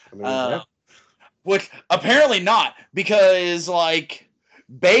anything. I mean, which apparently not, because like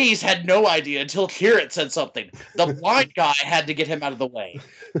Baze had no idea until Kirit said something. The blind guy had to get him out of the way,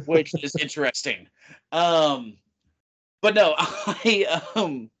 which is interesting. But no,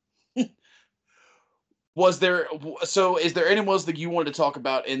 is there anyone else that you wanted to talk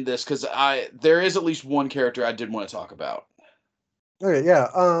about in this? Because there is at least one character I did want to talk about. Okay, yeah.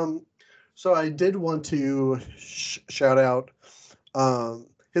 So I did want to shout out.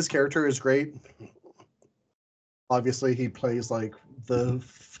 His character is great. Obviously, he plays like the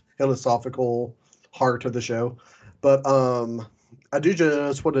philosophical heart of the show. But I do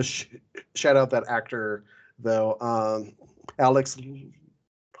just want to shout out that actor, though. Alex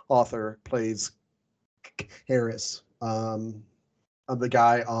Author plays Harris, the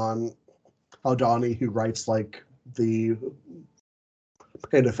guy on Aldani who writes like the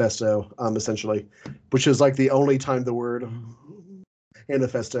manifesto, essentially, which is like the only time the word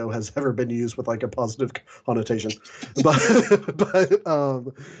manifesto has ever been used with like a positive connotation. But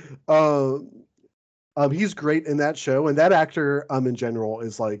he's great in that show, and that actor in general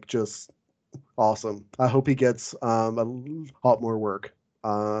is like just awesome. I hope he gets a lot more work.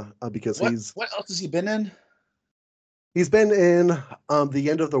 Because what else has he been in? He's been in The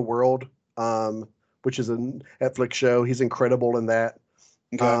End of the World, which is a Netflix show. He's incredible in that.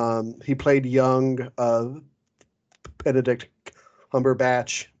 Okay. He played young Benedict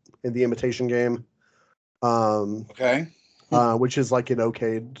Cumberbatch in The Imitation Game. Okay. Which is like an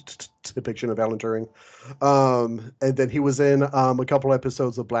okay depiction of Alan Turing. And then he was in a couple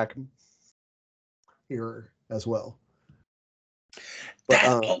episodes of Black Mirror as well. But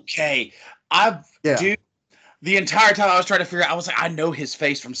That okay. I yeah. do the entire time I was trying to figure out. I was like, I know his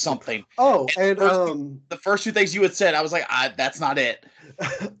face from something. Oh, and The first two things you had said, I was like, that's not it.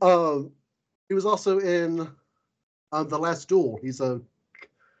 he was also in The Last Duel. He's a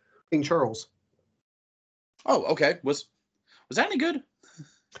King Charles. Oh, okay. Was that any good?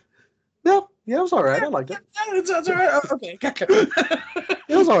 Yeah, it was all right. I liked it. That's all right. Okay, gotcha.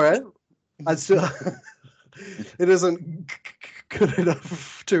 It was all right. I still, it isn't good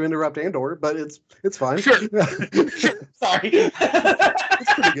enough to interrupt Andor, but it's fine. Sure. Sorry.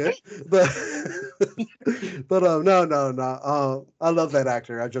 It's pretty good, but no. I love that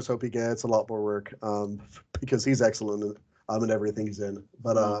actor. I just hope he gets a lot more work, because he's excellent in everything he's in.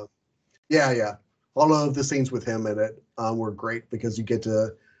 But yeah, all of the scenes with him in it were great because you get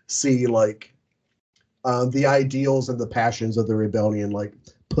to see like the ideals and the passions of the rebellion like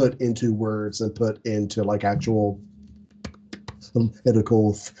put into words and put into like actual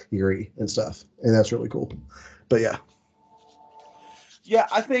political theory and stuff, and that's really cool. But yeah,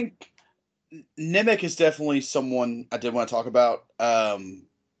 I think Nemec is definitely someone I did want to talk about,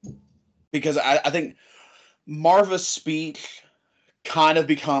 because I think Marva's speech kind of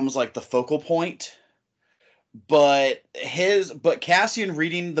becomes like the focal point, but Cassian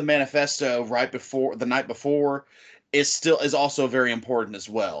reading the manifesto right before the night before is also very important as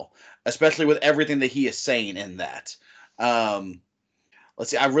well, especially with everything that he is saying in that. Um,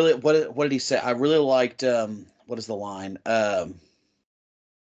 let's see. I really what did he say? I really liked what is the line?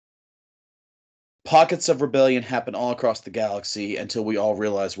 Pockets of rebellion happen all across the galaxy until we all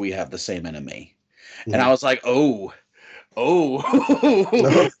realize we have the same enemy. yeah. And I was like, oh. Oh,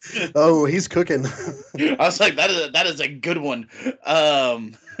 he's cooking. I was like, that is a good one.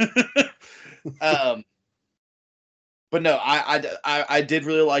 Um, but no, I did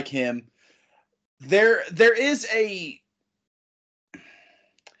really like him. There is a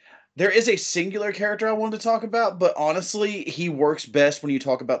singular character I wanted to talk about, but honestly, he works best when you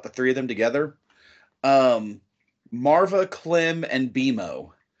talk about the three of them together. Marva, Clem, and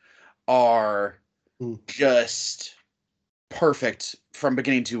BMO are just perfect from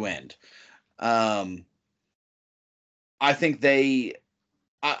beginning to end. I think I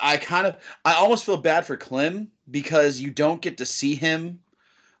almost feel bad for Clem because you don't get to see him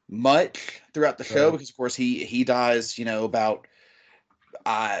much throughout the show, because of course he dies, about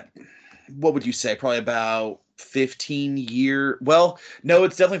what would you say, probably about 15 years. Well, no,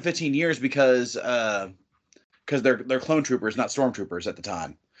 it's definitely 15 years because they're clone troopers, not stormtroopers at the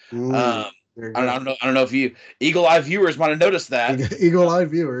time. I don't know if you eagle-eye viewers might have noticed that. Eagle-eye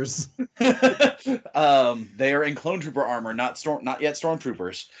viewers. They are in clone trooper armor, not yet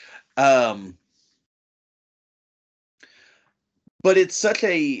stormtroopers. But it's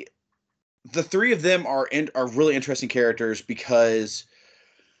the three of them are really interesting characters because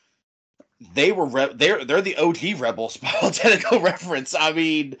they're the OG rebels by all technical reference. I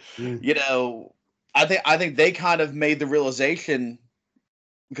mean, I think they kind of made the realization,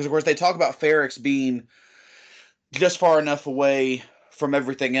 because of course they talk about Ferrix being just far enough away from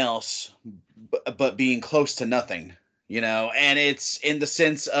everything else, but being close to nothing, and it's in the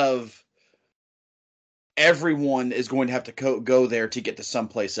sense of everyone is going to have to go there to get to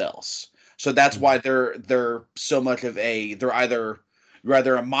someplace else. So that's why they're so much of they're either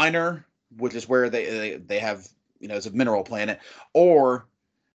a miner, which is where they have, it's a mineral planet, or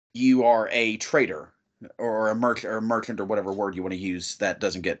you are a trader or a merchant or whatever word you want to use that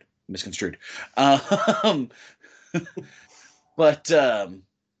doesn't get misconstrued. But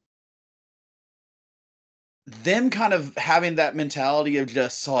them kind of having that mentality of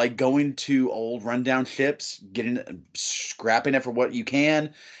just like going to old rundown ships, scrapping it for what you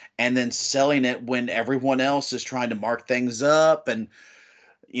can, and then selling it when everyone else is trying to mark things up, and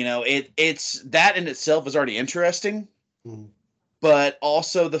it's that in itself is already interesting. But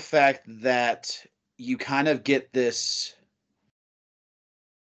also the fact that you kind of get this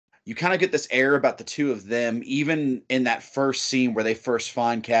air about the two of them, even in that first scene where they first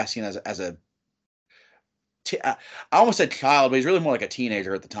find Cassian as a I almost said child, but he's really more like a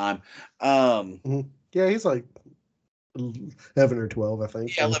teenager at the time. Yeah, he's like 11 or 12, I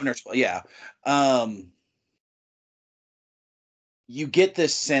think. Yeah, 11 or 12. Yeah. You get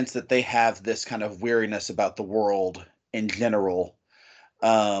this sense that they have this kind of weariness about the world in general.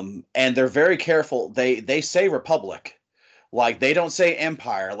 And they're very careful. They say Republic. Like, they don't say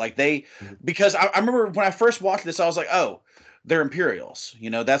Empire. Like, because I remember when I first watched this, I was like, oh, they're Imperials.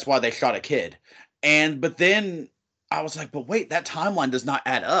 That's why they shot a kid. But then I was like, but wait, that timeline does not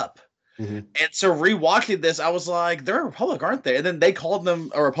add up. And so rewatching this, I was like, they're a Republic, aren't they? And then they called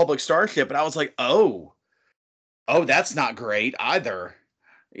them a Republic starship, and I was like, oh, oh, that's not great either.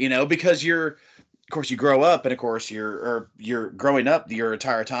 Because of course you grow up, and of course you're growing up your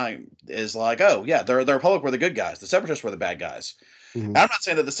entire time is like, oh yeah, the Republic were the good guys, the Separatists were the bad guys. Mhm. I'm not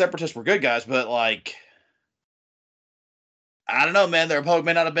saying that the Separatists were good guys, but like, I don't know, man. The Republic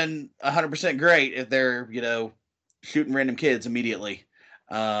may not have been 100% great if they're shooting random kids immediately.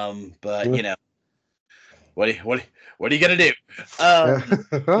 But Yeah. what are you gonna do? Yeah.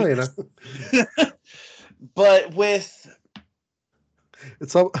 Well, But with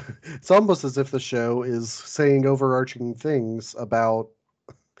it's it's almost as if the show is saying overarching things about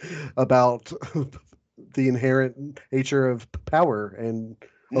the inherent nature of power and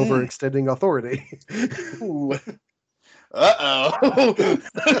overextending authority. Ooh. Uh-oh.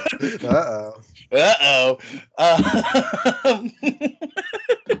 Uh-oh. Uh-oh.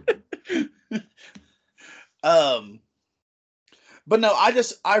 Um, but no,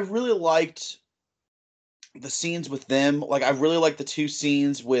 I really liked the scenes with them. Like, I really like the two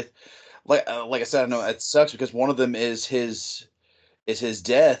scenes with, like I said, I know it sucks because one of them is his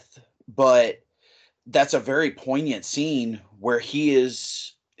death, but that's a very poignant scene where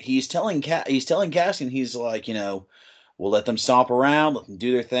he's telling Cassian, he's like, we'll let them stomp around, let them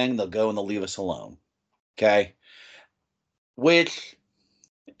do their thing, they'll go and they'll leave us alone. Okay? Which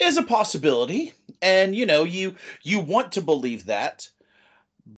is a possibility. And you want to believe that,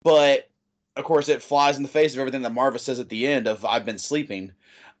 but of course it flies in the face of everything that Marva says at the end of I've been sleeping.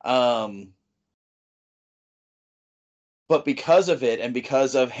 But because of it, and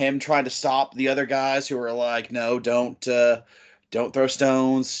because of him trying to stop the other guys who are like, no, don't throw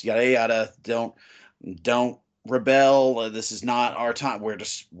stones, yada yada, don't rebel. This is not our time. We're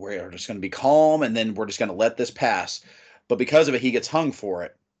just going to be calm, and then we're just going to let this pass. But because of it, he gets hung for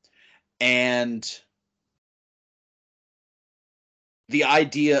it. And the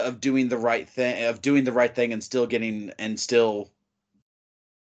idea of doing the right thing, and still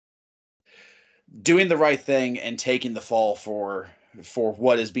doing the right thing and taking the fall for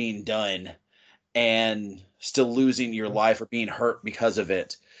what is being done, and still losing your life or being hurt because of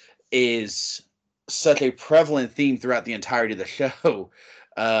it, is such a prevalent theme throughout the entirety of the show.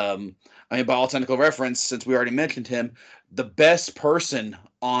 I mean, by all technical reference, since we already mentioned him, the best person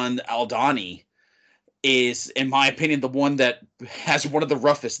on Aldani is, in my opinion, the one that has one of the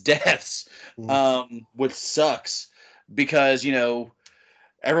roughest deaths, which sucks because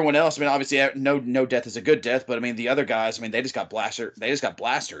everyone else. I mean, obviously, no death is a good death, but I mean, the other guys. I mean, they just got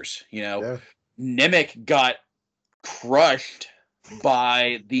blasters. Yeah. Nemec got crushed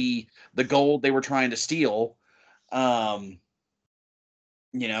by the gold they were trying to steal. And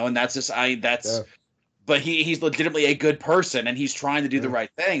that's just Yeah. but he's legitimately a good person, and he's trying to do the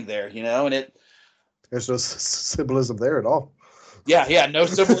right thing there, and there's no symbolism there at all. no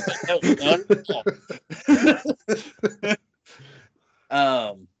symbolism. None at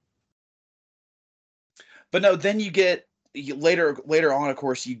all. But no, then you get later on, of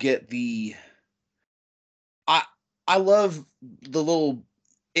course, you get the I love the little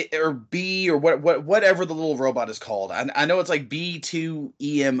or B or whatever the little robot is called. I know it's like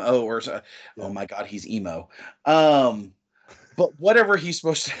B2EMO or so. Yeah. Oh my god, he's emo. But whatever he's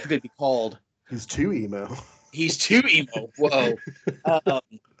supposed to be called, he's too emo. He's too emo. Whoa.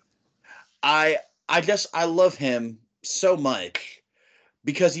 I love him so much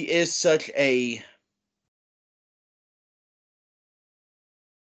because he is such a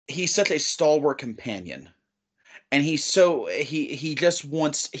stalwart companion. And he just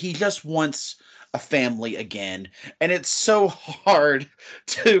wants a family again, and it's so hard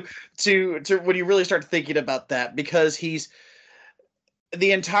to when you really start thinking about that, because he's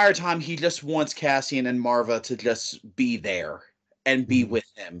the entire time he just wants Cassian and Marva to just be there and be with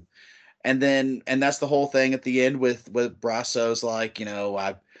him, and that's the whole thing at the end with Brasso's like,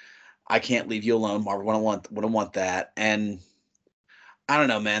 I can't leave you alone, Marva. Wouldn't want that. And I don't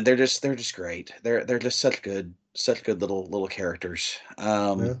know, man. They're just great. They're just such good little characters.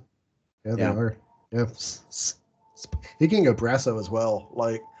 Yeah, they are. Yeah. Speaking of Brasso as well,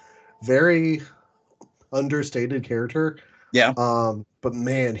 like, very understated character. Yeah. But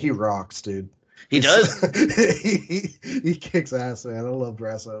man, he rocks, dude. He does. he kicks ass, man. I love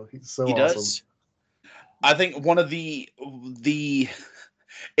Brasso. He's so awesome. Does. I think one of the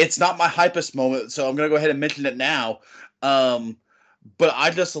it's not my hypest moment, so I'm gonna go ahead and mention it now. But I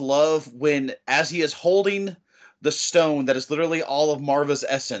just love when, as he is holding the stone that is literally all of Marva's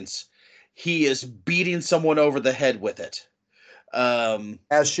essence, he is beating someone over the head with it.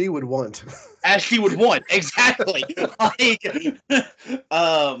 As she would want. As she would want, exactly. Like,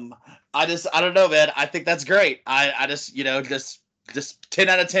 I don't know, man. I think that's great. I just just 10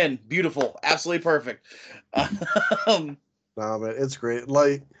 out of 10. Beautiful, absolutely perfect. Nah, man, it's great.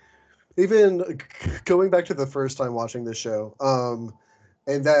 Like, even going back to the first time watching this show,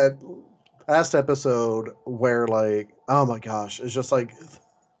 and that last episode where, like, oh my gosh, it's just like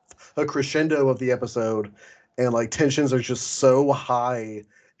a crescendo of the episode, and like tensions are just so high,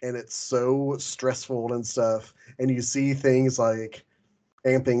 and it's so stressful and stuff, and you see things like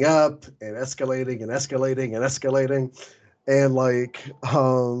amping up and escalating and escalating and escalating, and like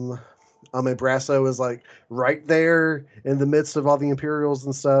and Brasso is like right there in the midst of all the Imperials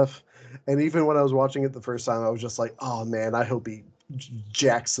and stuff. And even when I was watching it the first time, I was just like, oh man, I hope he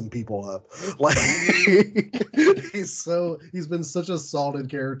jacks some people up. Like he's been such a solid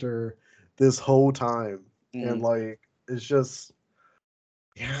character this whole time. And like it's just,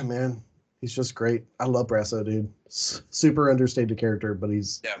 yeah, man, he's just great. I love Brasso, dude. Super understated character, but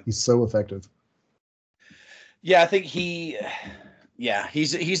he's so effective. Yeah, I think he's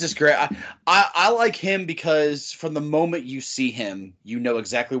just great. I like him because from the moment you see him, you know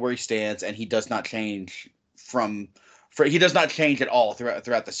exactly where he stands, and he does not change he does not change at all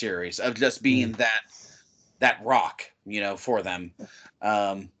throughout the series of just being that rock, for them,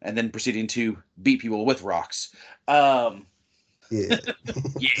 and then proceeding to beat people with rocks. Yeah. Yeah.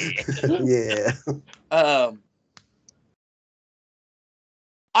 Yeah.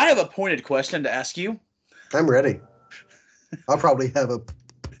 I have a pointed question to ask you. I'm ready. I'll probably have a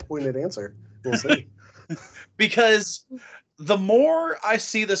pointed answer. We'll see. Because the more I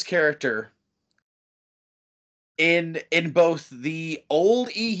see this character in both the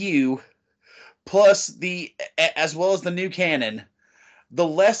old EU plus as well as the new canon, the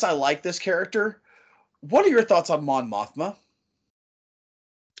less I like this character. What are your thoughts on Mon Mothma?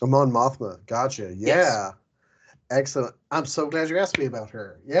 Mon Mothma. Gotcha. Yeah. Yes. Excellent. I'm so glad you asked me about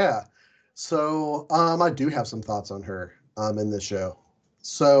her. Yeah. So I do have some thoughts on her in this show.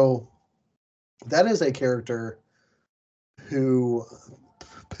 So that is a character who,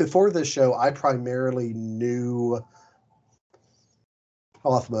 before this show, I primarily knew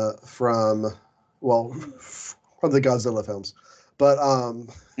Mothma from the Godzilla films. But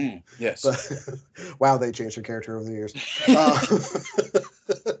yes. But, wow, they changed her character over the years.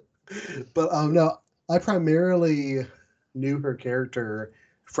 But no, I primarily knew her character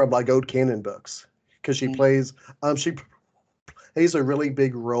from like old canon books because she plays a really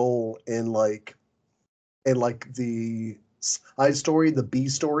big role in the side story, the B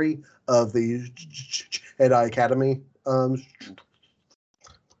story of the Jedi Academy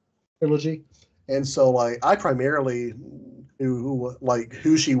trilogy. And so like I primarily knew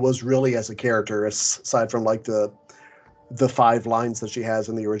who she was really as a character, aside from like the 5 lines that she has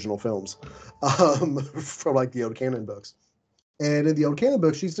in the original films from like the old canon books. And in the old canon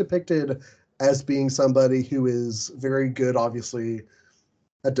books, she's depicted as being somebody who is very good, obviously,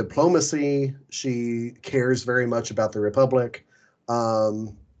 at diplomacy. She cares very much about the Republic.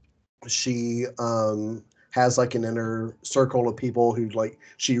 She has like an inner circle of people who like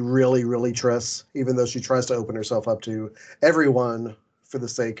she really, really trusts, even though she tries to open herself up to everyone for the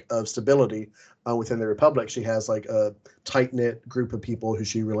sake of stability within the Republic. She has like a tight-knit group of people who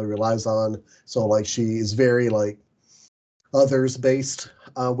she really relies on. So like she is very like others based,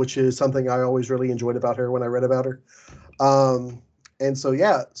 which is something I always really enjoyed about her when I read about her. And so,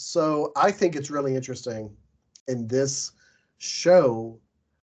 yeah, so I think it's really interesting in this show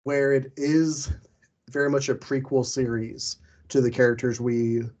where it is very much a prequel series to the characters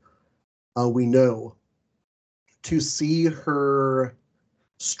we know, to see her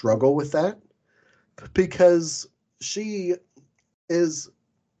struggle with that, because she is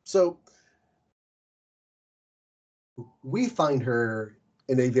so we find her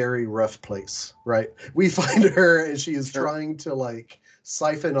in a very rough place, right? We find her and she is trying to like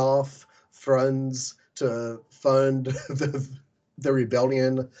siphon off funds to fund the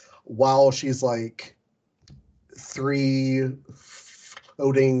rebellion while she's like 3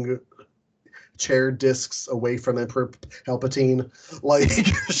 floating chair discs away from Emperor Palpatine. Like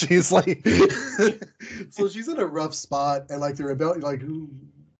she's like so she's in a rough spot, and like the rebellion, like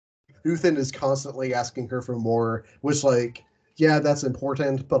Uthin is constantly asking her for more, which like, yeah, that's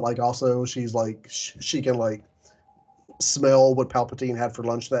important, but like also she's like she can like smell what Palpatine had for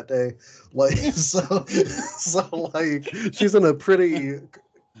lunch that day. Like so like she's in a pretty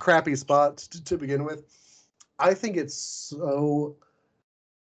crappy spot to begin with. I think it's so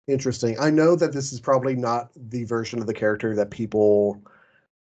interesting. I know that this is probably not the version of the character that people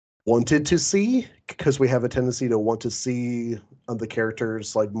wanted to see, because we have a tendency to want to see the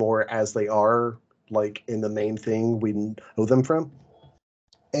characters like more as they are, like in the main thing we know them from.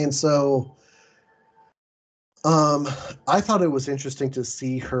 And so Um, I thought it was interesting to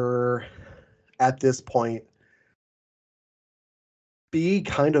see her at this point be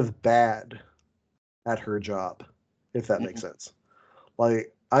kind of bad at her job, if that makes Mhm. sense.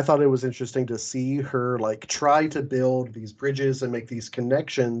 Like, I thought it was interesting to see her like try to build these bridges and make these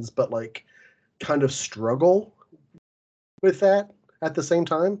connections, but like kind of struggle with that at the same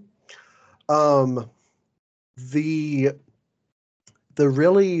time. Um, the the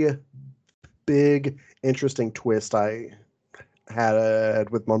really big interesting twist I had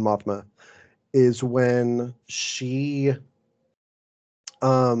with Mon Mothma is when she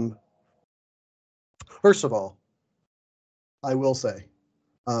um first of all, I will say,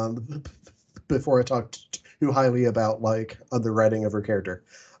 um before I talk too highly about like the writing of her character,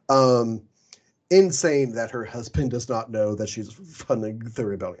 um insane that her husband does not know that she's funding the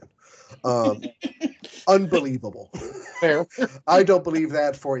rebellion. Um Unbelievable. Fair. I don't believe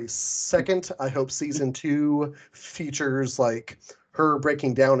that for a second. I hope season 2 features like her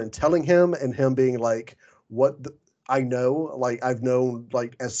breaking down and telling him, and him being like, "What I know, like I've known,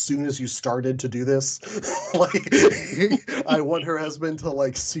 like as soon as you started to do this, like I want her husband to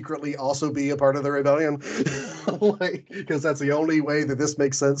like secretly also be a part of the rebellion, like because that's the only way that this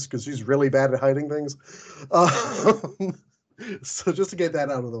makes sense. Because she's really bad at hiding things. Um, so just to get that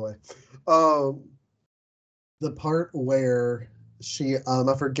out of the way, um, the part where she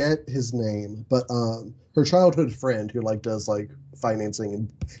I forget his name, but her childhood friend who like does like financing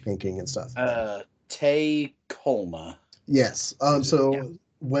and banking and stuff. Tay Colma. Yes. Yeah. So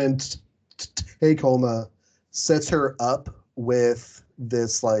when Hey Colma sets her up with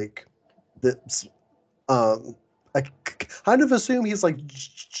this like this I kind of assume he's like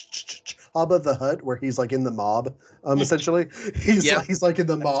Jabba the Hutt, where he's like in the mob. Essentially, Yeah. he's like in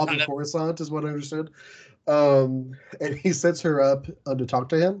the That's mob kind of of Coruscant, is what I understood. And he sets her up to talk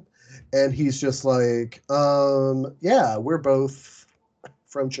to him, and he's just like, yeah, we're both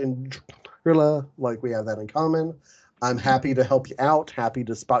from Chandrila, like we have that in common. I'm happy to help you out, happy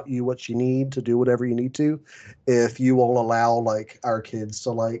to spot you what you need to do whatever you need to, if you will allow like our kids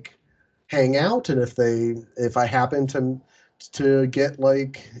to like hang out, and if I happen to get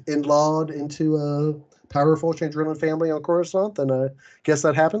like in-lawed into a powerful Chandrilan family on Coruscant, then I guess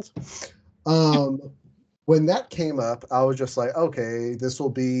that happens. Um, when that came up, I was just like, okay, this will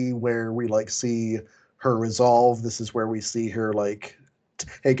be where we like see her resolve. This is where we see her like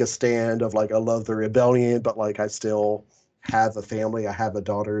take a stand of like, I love the rebellion, but like I still have a family, I have a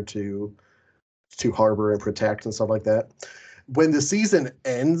daughter to harbor and protect and stuff like that. When the season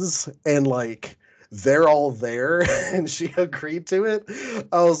ends and like they're all there and she agreed to it,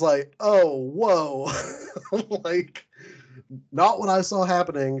 I was like, oh whoa. Like, not what I saw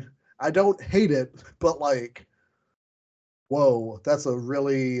happening. I don't hate it, but like, whoa, that's a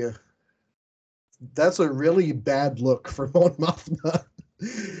really bad look for Mon Mothma.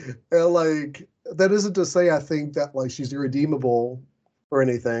 And like, that isn't to say I think that like she's irredeemable or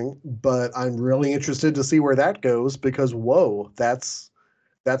anything, but I'm really interested to see where that goes, because whoa, that's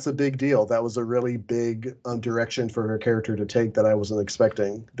a big deal. That was a really big direction for her character to take that I wasn't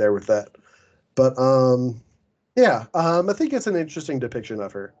expecting there with that. But yeah, I think it's an interesting depiction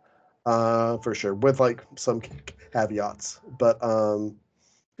of her, for sure, with like some caveats. But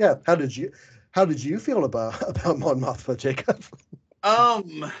yeah, how did you feel about Mon Mothma, Jacob?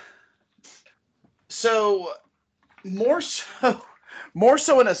 um. So more so, more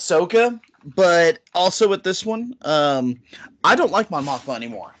so in Ahsoka, but also with this one. I don't like Mon Mothma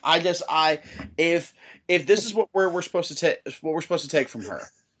anymore. If if this is what we're supposed to take, what we're supposed to take from her.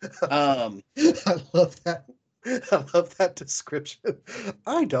 Um, I love that. I love that description.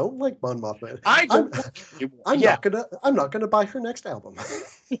 I don't like Mon Mothma. I I'm don't like her anymore. I'm Yeah. not gonna I'm not gonna buy her next album.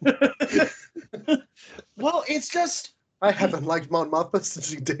 Well, it's just. I haven't liked Mon Mothma since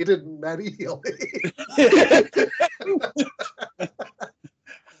she dated Maddie Healy. Okay,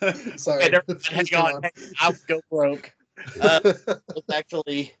 Sorry, never mind. please Hang go on. on. I would go broke. It's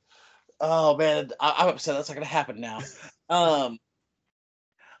actually. Oh man, I'm upset. That's not gonna happen now. Um,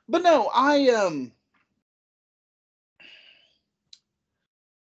 but no,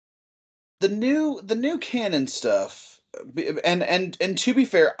 the new canon stuff, and to be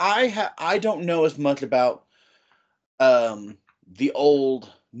fair, I don't know as much about the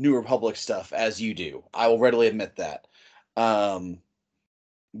old New Republic stuff as you do. I will readily admit that. Um,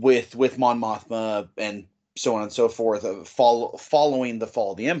 with Mon Mothma and so on and so forth, following the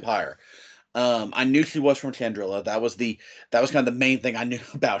fall of the Empire. I knew she was from Chandrila. That was kind of the main thing I knew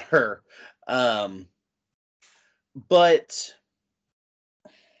about her. Um, but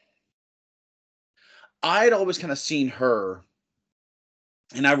I'd always kind of seen her,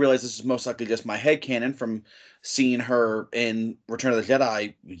 and I realize this is most likely just my headcanon from seeing her in Return of the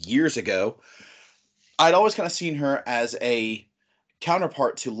Jedi years ago, I'd always kind of seen her as a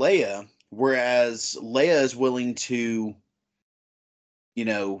counterpart to Leia, whereas Leia is willing to, you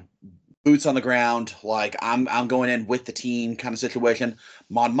know, boots on the ground, like I'm going in with the team kind of situation.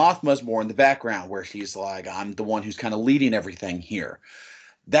 Mon Mothma's more in the background, where she's like, I'm the one who's kind of leading everything here.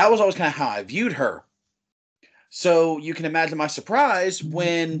 That was always kind of how I viewed her. So you can imagine my surprise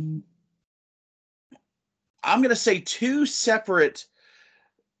when I'm going to say two separate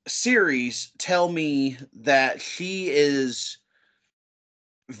series tell me that she is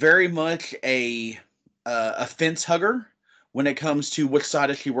very much a fence hugger when it comes to which side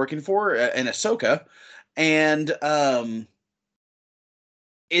is she working for in Ahsoka, and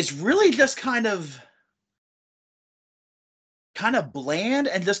is really just kind of bland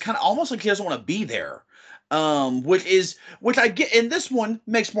and just kind of almost like he doesn't want to be there. Which I get in this one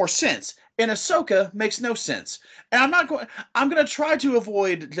makes more sense. In Ahsoka makes no sense. And I'm going to try to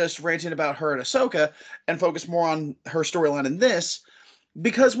avoid just ranting about her in Ahsoka and focus more on her storyline in this,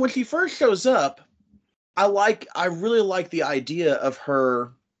 because when she first shows up, I really like the idea of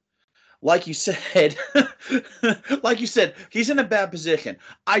her. Like you said, like you said, he's in a bad position.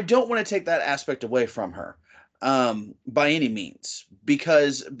 I don't want to take that aspect away from her, by any means,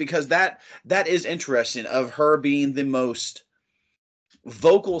 because that is interesting, of her being the most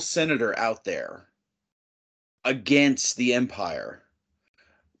vocal senator out there against the Empire,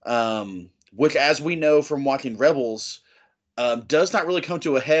 which, as we know from watching Rebels, does not really come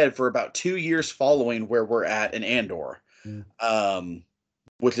to a head for about 2 years following where we're at in Andor.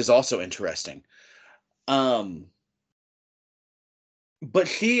 Which is also interesting. But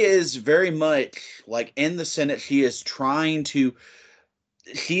she is very much like in the Senate. She is the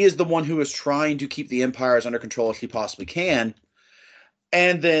one who is trying to keep the Empire as under control as she possibly can.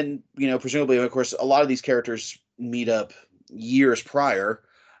 And then, presumably, of course, a lot of these characters meet up years prior.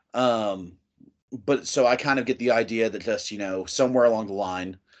 But so I kind of get the idea that just, somewhere along the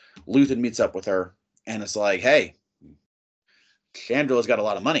line, Luthen meets up with her and it's like, hey, Chandler's got a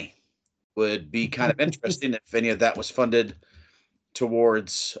lot of money. Would be kind of interesting if any of that was funded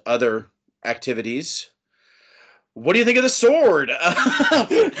towards other activities. What do you think of the sword?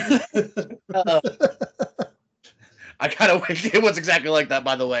 I kind of wish it was exactly like that,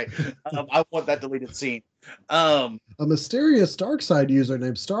 by the way. I want that deleted scene. A mysterious dark side user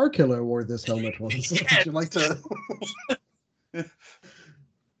named Starkiller wore this helmet once. Yes. Would you like to?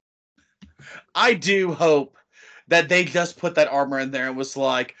 I do hope that they just put that armor in there and was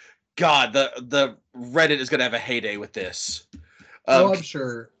like, God, the Reddit is gonna have a heyday with this. I'm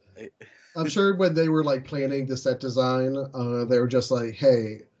sure. I'm sure when they were like planning the set design, they were just like,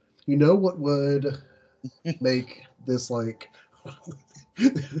 "Hey, you know what would make this like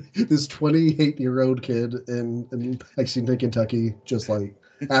this 28-year-old kid in Lexington, Kentucky, just like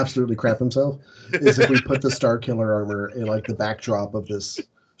absolutely crap himself, is if we put the Starkiller armor in like the backdrop of this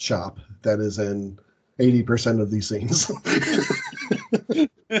shop that is in 80% of these scenes."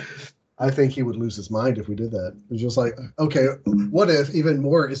 I think he would lose his mind if we did that. It's just like, okay, what if even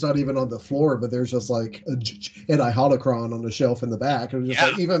more? It's not even on the floor, but there's just like a holocron on the shelf in the back, and just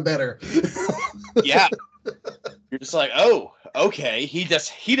like even better. Yeah, you're just like, oh, okay. He just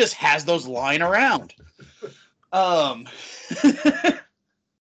has those lying around. No,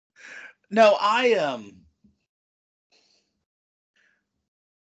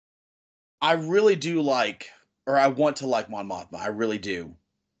 I really do like, or I want to like Mon Mothma. I really do.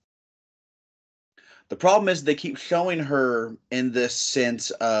 The problem is they keep showing her in this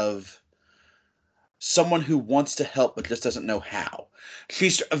sense of someone who wants to help but just doesn't know how.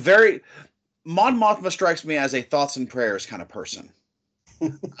 She's Mon Mothma strikes me as a thoughts and prayers kind of person.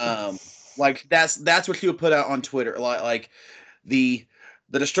 Like that's what she would put out on Twitter. Like the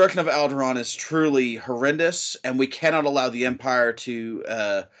destruction of Alderaan is truly horrendous, and we cannot allow the Empire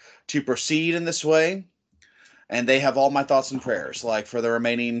to proceed in this way. And they have all my thoughts and prayers, like for the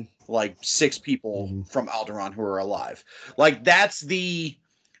remaining like 6 people from Alderaan who are alive. Like that's the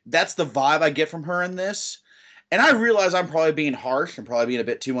vibe I get from her in this. And I realize I'm probably being harsh and probably being a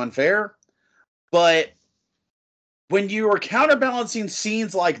bit too unfair, but when you are counterbalancing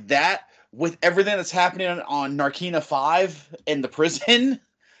scenes like that with everything that's happening on Narkina 5 in the prison,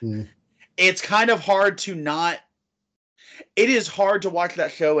 it's kind of hard to not. It is hard to watch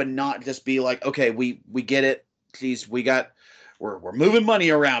that show and not just be like, okay, we get it. Geez, we're moving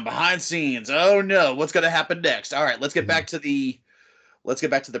money around behind scenes. Oh no, what's going to happen next? All right, let's get back to the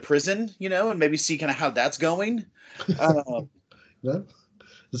prison, and maybe see kind of how that's going. Yeah.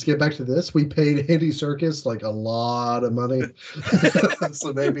 Let's get back to this. We paid Andy Serkis like a lot of money,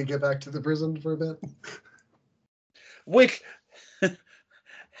 so maybe get back to the prison for a bit. which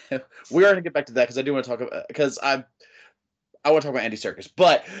we are going to get back to that because I do want to talk about I want to talk about Andy Serkis,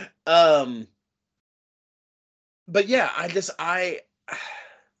 but yeah, I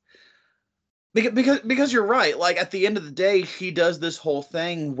because you're right. Like at the end of the day, she does this whole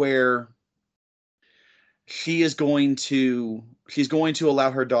thing where she's going to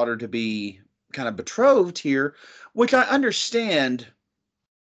allow her daughter to be kind of betrothed here, which I understand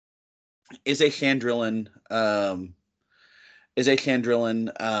is a Chandrilan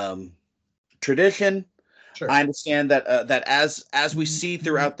tradition. Sure. I understand that that as we see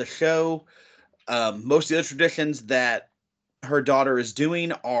throughout the show, most of the other traditions that her daughter is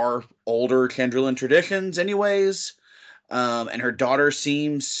doing are older Chandrilan traditions, anyways, and her daughter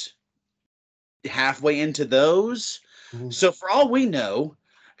seems halfway into those. Mhm. So for all we know,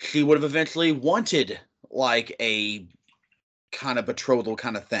 she would have eventually wanted like a kind of betrothal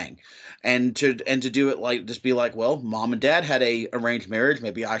kind of thing, and to do it like just be like, well, mom and dad had a arranged marriage,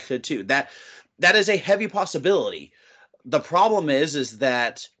 maybe I should too. That is a heavy possibility. The problem is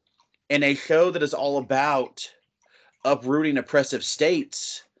that in a show that is all about uprooting oppressive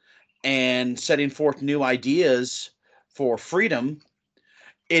states and setting forth new ideas for freedom,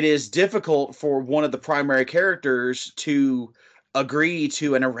 it is difficult for one of the primary characters to agree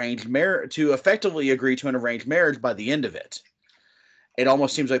to an arranged marriage, to effectively agree to an arranged marriage by the end of it. It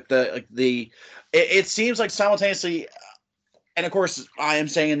almost seems like it seems like simultaneously, and of course I am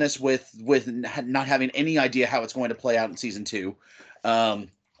saying this with not having any idea how it's going to play out in season 2.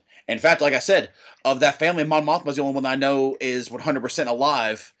 In fact, like I said, of that family, Mon Mothma is the only one I know is 100%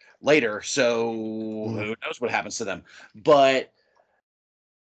 alive later, so who knows what happens to them. But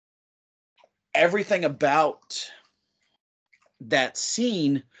everything about that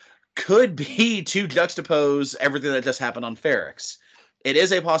scene could be to juxtapose everything that just happened on Ferrix. It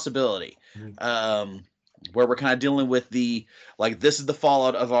is a possibility. Where we're kind of dealing with this is the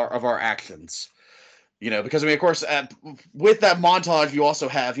fallout of our actions. Because I mean, of course, with that montage, you also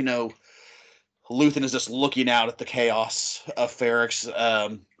have, Luthen is just looking out at the chaos of Ferrix.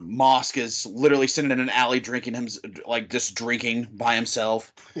 Mosk is literally sitting in an alley drinking just drinking by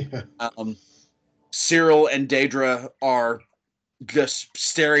himself. Yeah. Cyril and Daedra are just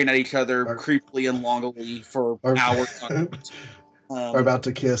staring at each other creepily and longingly for hours. Are about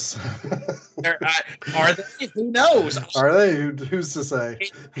to kiss. Are they? Who knows? Are they? Who's to say?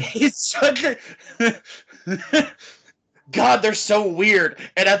 It's such a God. They're so weird,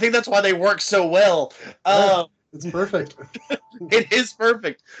 and I think that's why they work so well. It's perfect. It is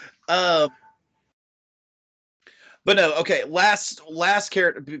perfect. But no, okay. Last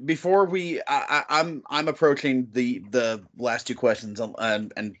character before I'm approaching the last two questions,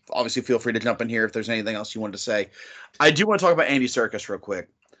 and obviously feel free to jump in here if there's anything else you wanted to say. I do want to talk about Andy Serkis real quick.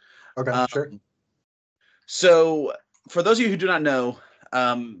 Okay, sure. So, for those of you who do not know,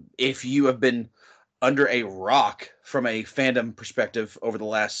 if you have been under a rock from a fandom perspective over the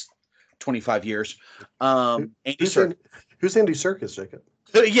last 25 years, Andy Serkis. Who's Andy Serkis, Jacob?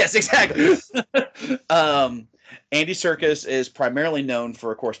 Yes, exactly. Andy Serkis is primarily known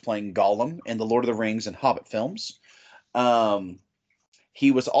for, of course, playing Gollum in the Lord of the Rings and Hobbit films.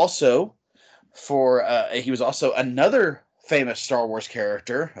 He was also another famous Star Wars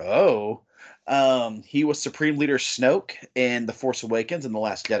character. He was Supreme Leader Snoke in The Force Awakens and The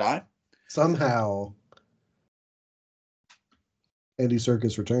Last Jedi. Somehow, Andy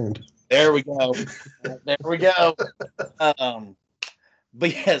Serkis returned. There we go. There we go.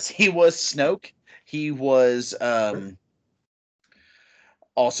 But yes, he was Snoke. He was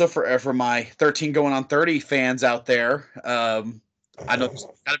also for my 13 going on 30 fans out there. I know there's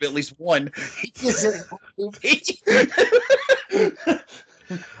got to be at least one.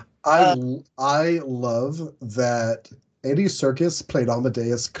 I love that Andy Serkis played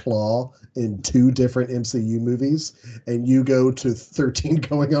Amadeus Claw in 2 different MCU movies, and you go to 13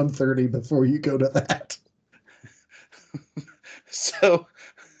 going on 30 before you go to that. So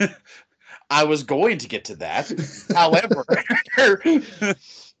I was going to get to that. However,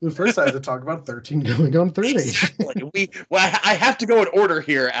 first I had to talk about 13 going on 30. Exactly. I have to go in order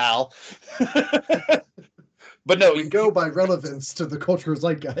here, Al. But no, we go by relevance to the cultural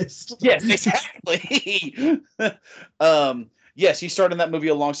zeitgeist. Yes, exactly. Yes, he starred in that movie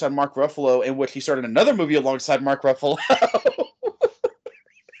alongside Mark Ruffalo, in which he starred in another movie alongside Mark Ruffalo.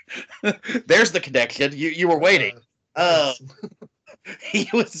 There's the connection. You were waiting. He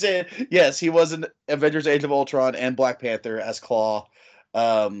was in Avengers: Age of Ultron and Black Panther as Claw.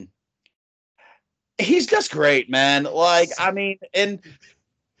 He's just great, man. Like, I mean, and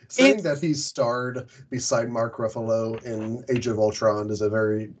saying that he starred beside Mark Ruffalo in Age of Ultron is a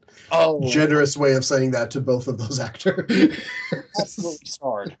very generous way of saying that to both of those actors. Absolutely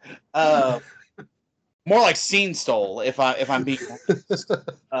starred. More like scene stole, if I'm being honest.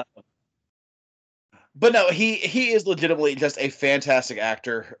 But no, he is legitimately just a fantastic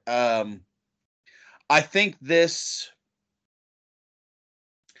actor. I think this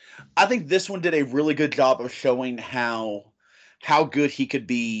one did a really good job of showing how good he could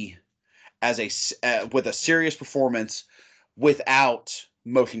be as with a serious performance without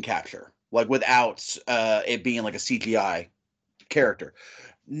motion capture, like without it being like a CGI character.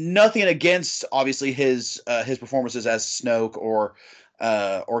 Nothing against obviously his performances as Snoke or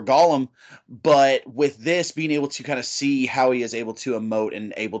Gollum, but with this being able to kind of see how he is able to emote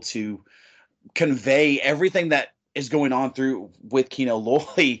and able to convey everything that is going on through with Kino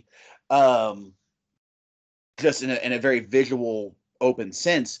Loy, just in a very visual, open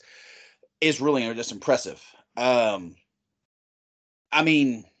sense, is really just impressive. I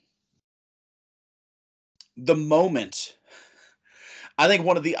mean, the moment. I think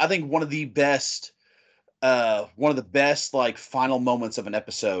one of the best like final moments of an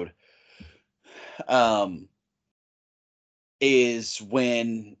episode is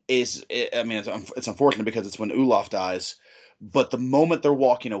when I mean it's unfortunate because it's when Olaf dies, but the moment they're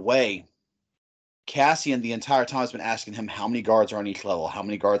walking away, Cassian the entire time has been asking him how many guards are on each level,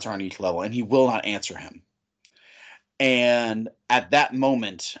 and he will not answer him. And at that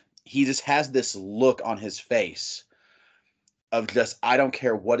moment, he just has this look on his face of just, I don't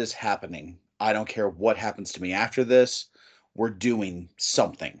care what is happening. I don't care what happens to me after this. We're doing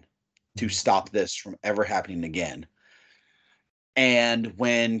something to stop this from ever happening again. And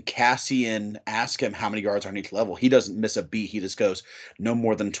when Cassian asks him how many guards are on each level, he doesn't miss a beat. He just goes, no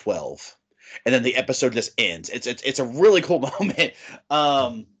more than 12. And then the episode just ends. It's a really cool moment.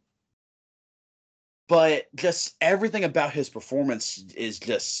 But just everything about his performance is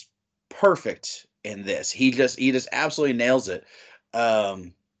just perfect in this. He just absolutely nails it.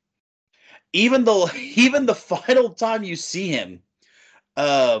 Even the final time you see him,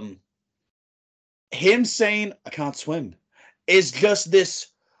 him saying I can't swim is just this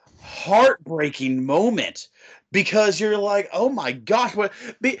heartbreaking moment, because you're like, oh my gosh, what?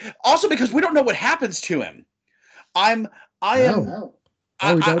 Also because we don't know what happens to him. We don't know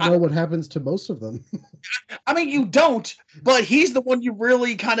what happens to most of them. I mean, you don't, but he's the one you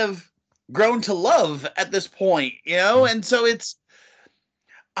really kind of grown to love at this point, and so it's,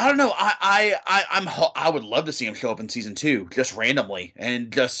 I don't know. I would love to see him show up in season 2 just randomly,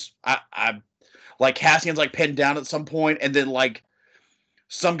 and just I like Cassian's like pinned down at some point, and then like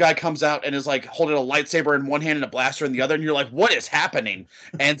some guy comes out and is like holding a lightsaber in one hand and a blaster in the other, and you're like, what is happening?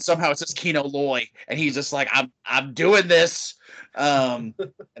 And somehow it's just Kino Loy, and he's just like, I'm doing this. And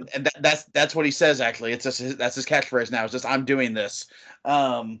that's what he says. Actually, it's just that's his catchphrase now. It's just, I'm doing this.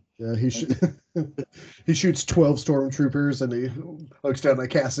 Yeah, he shoots 12 stormtroopers, and he looks down at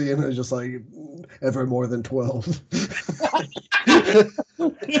Cassian and is just like, ever more than 12.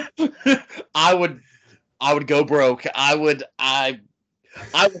 I would go broke. I would have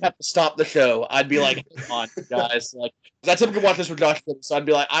to stop the show. I'd be like, come on, guys. Like, I typically watch this with Josh, so I'd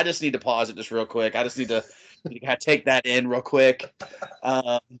be like, I just need to pause it just real quick. I just need to kind of take that in real quick.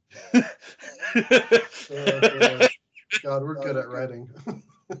 God, we're good at writing.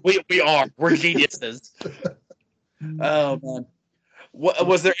 We are. We're geniuses. Oh man.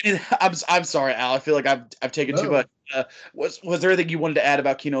 Was there any? I'm sorry, Al. I feel like I've taken too much. Was there anything you wanted to add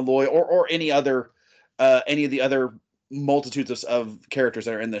about Kino Loy or any of the other multitudes of characters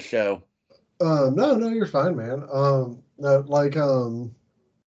that are in this show? No, you're fine, man.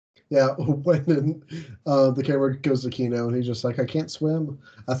 Yeah, when the camera goes to Kino and he's just like, I can't swim.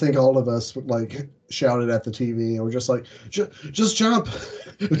 I think all of us like shouted at the TV and we're just like, just jump.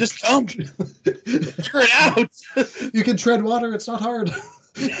 Just jump. Figure it out. You can tread water. It's not hard.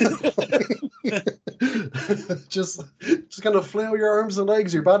 just kind of flail your arms and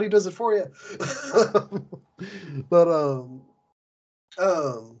legs. Your body does it for you. But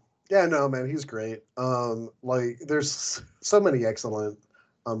yeah, no, man, he's great. Like there's so many excellent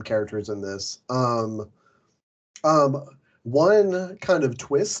characters in this. One kind of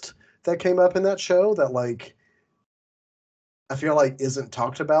twist that came up in that show that like I feel like isn't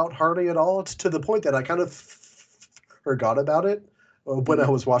talked about hardly at all, to the point that I kind of forgot about it when I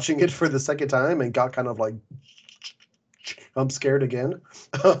was watching it for the second time and got kind of like jump scared again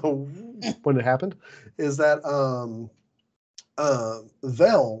when it happened, is that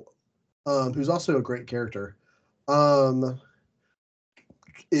Vel, who's also a great character,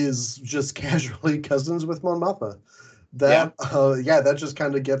 is just casually cousins with Mon Mothma. that that just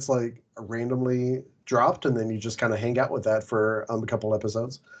kind of gets like randomly dropped, and then you just kind of hang out with that for a couple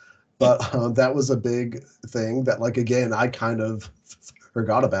episodes. But that was a big thing that, like, again, I kind of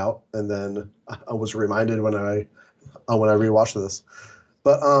forgot about, and then I was reminded when I rewatched this.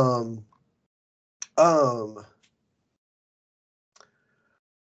 But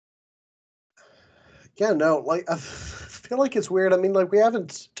yeah, no, like I feel like it's weird. I mean, like we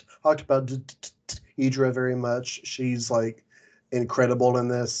haven't talked about Idra very much. She's like incredible in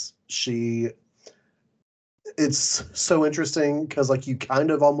this. It's so interesting because like you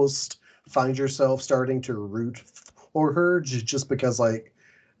kind of almost find yourself starting to root for her just because like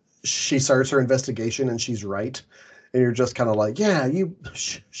she starts her investigation and she's right, and you're just kind of like, yeah, you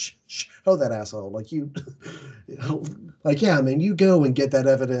show that asshole, like you, like, yeah, man, you go and get that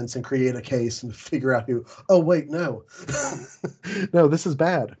evidence and create a case and figure out who. Oh wait, no, no, this is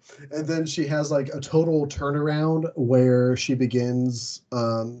bad. And then she has like a total turnaround where she begins.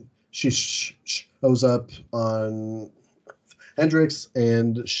 She shows up on Hendrix,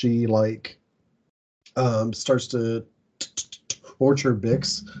 and she like starts to torture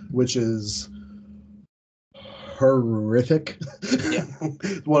Bix, which is horrific. Yeah.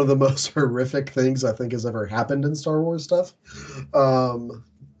 One of the most horrific things I think has ever happened in Star Wars stuff.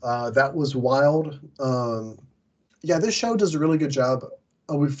 That was wild. Yeah, this show does a really good job.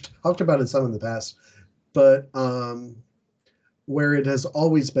 We've talked about it some in the past, but where it has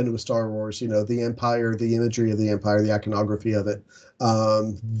always been with Star Wars, you know, the Empire, the imagery of the Empire, the iconography of it,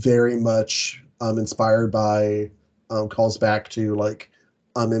 very much inspired by, calls back to like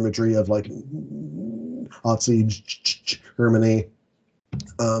imagery of like Nazi Germany,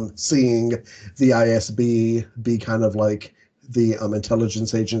 seeing the ISB be kind of like the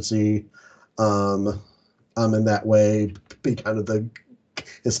intelligence agency, in that way, be kind of the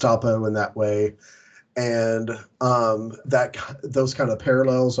Gestapo in that way. And that those kind of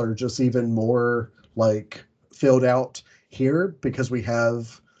parallels are just even more like filled out here because we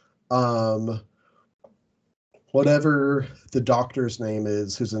have whatever the doctor's name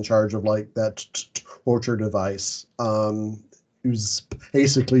is who's in charge of like that torture device, who's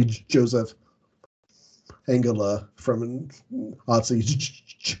basically Joseph Mengele from Nazi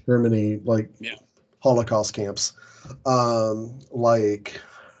Germany, like Holocaust camps. Like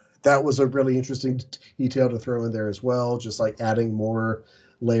that was a really interesting detail to throw in there as well, just like adding more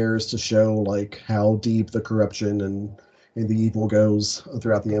layers to show like how deep the corruption and the evil goes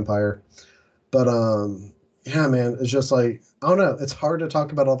throughout the Empire. But yeah, man, it's just like, I don't know, it's hard to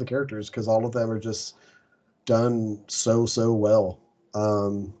talk about all the characters because all of them are just done so well.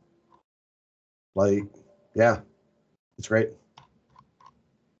 Like, yeah, it's great.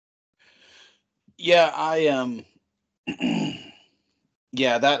 Yeah, I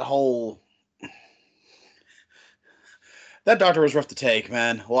yeah, that doctor was rough to take,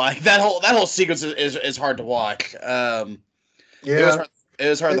 man. Like that whole sequence is hard to watch. Yeah, it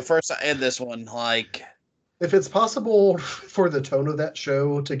was hard the first and this one. Like, if it's possible for the tone of that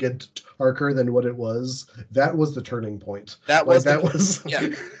show to get darker than what it was, that was the turning point. That like was that was yeah.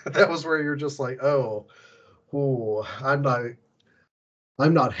 That was where you're just like, oh, I'm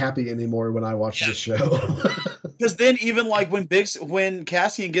not happy anymore when I watch this show. Because then even like when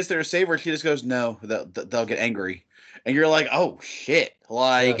Cassian gets there to save her, she just goes, no, they'll get angry, and you're like, oh shit,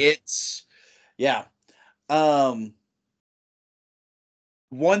 like it's yeah.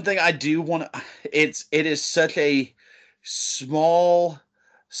 One thing I do want to, it is such a small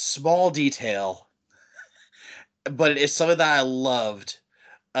detail, but it is something that I loved.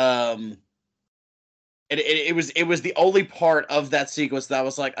 It was the only part of that sequence that I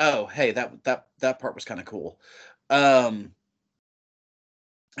was like, oh, hey, that part was kind of cool. And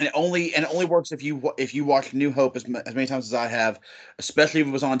it only works if you watch New Hope as many times as I have, especially if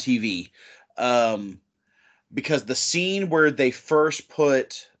it was on TV. Because the scene where they first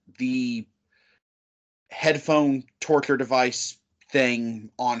put the headphone torture device thing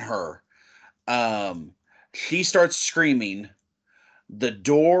on her, she starts screaming, the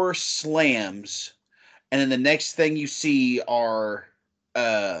door slams, and then the next thing you see are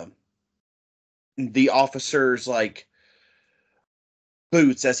the officer's like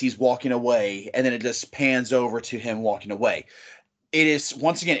boots as he's walking away, and then it just pans over to him walking away. It is,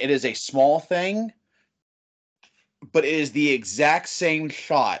 once again, it is a small thing, but it is the exact same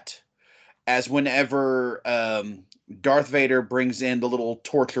shot as whenever Darth Vader brings in the little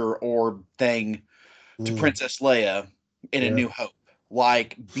torture orb thing to Princess Leia in A New Hope.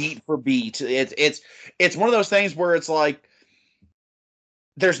 Like beat for beat, it's one of those things where it's like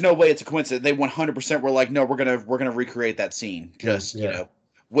there's no way it's a coincidence. They 100% were like, no, we're gonna recreate that scene, just you know,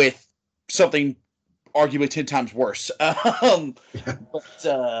 with something arguably 10 times worse. Yeah.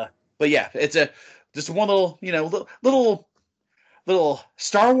 But yeah, it's just one little, little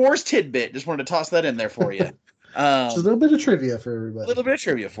Star Wars tidbit. Just wanted to toss that in there for you. Just a little bit of trivia for A everybody. little bit of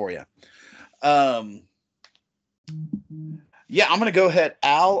trivia for you. Yeah, I'm gonna go ahead,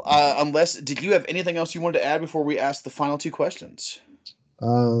 Al. Unless, did you have anything else you wanted to add before we ask the final two questions?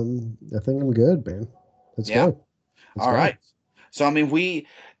 I think I'm good, man. Let's Yeah. go. All right. So, I mean,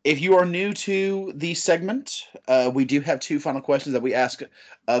 if you are new to the segment, we do have two final questions that we ask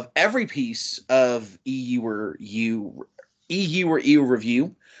of every piece of EU or EU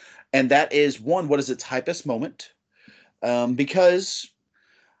review, and that is one: what is its hypest moment? Because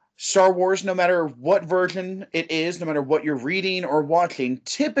Star Wars, no matter what version it is, no matter what you're reading or watching,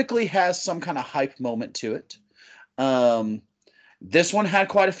 typically has some kind of hype moment to it. Um, this one had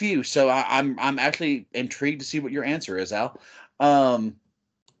quite a few, so I'm actually intrigued to see what your answer is, Al.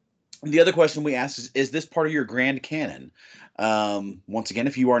 The other question we asked is this part of your grand canon? Once again,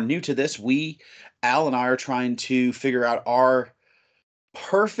 if you are new to this, Al and I, are trying to figure out our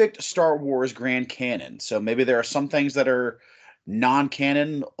perfect Star Wars grand canon. So maybe there are some things that are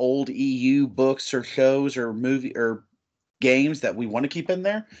non-canon, old EU books or shows or movie or games that we want to keep in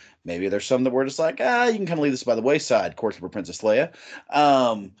there. Maybe there's some that we're just like, you can kind of leave this by the wayside. Course for Princess Leia.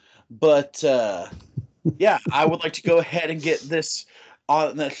 But yeah, I would like to go ahead and get this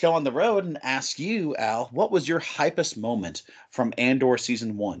on the show on the road and ask you, Al, what was your hypest moment from Andor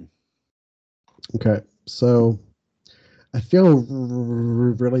season 1? Okay, so I feel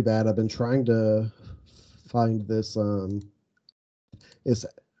really bad. I've been trying to find this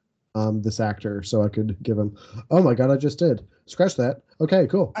actor so I could give him. Oh my god, I just did. Scratch that. Okay,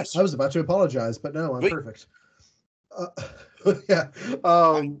 cool. Nice. I was about to apologize, but no, I'm Wait. perfect. Yeah.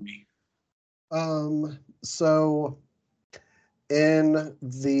 So in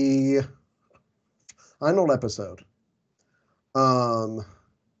the final episode,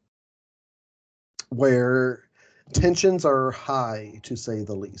 where tensions are high, to say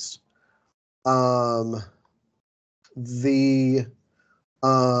the least, the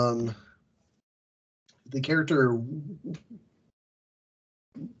character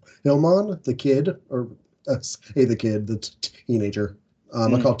Hillman, the kid, or the kid, the teenager.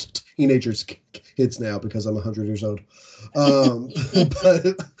 I call teenagers kids now because I'm 100 years old.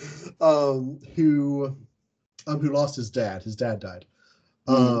 But who lost his dad. His dad died.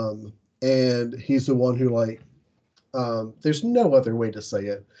 And he's the one who, like, there's no other way to say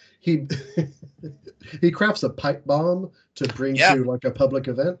it. He crafts a pipe bomb to bring to like a public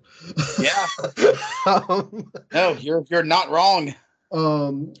event. Yeah. No, you're not wrong.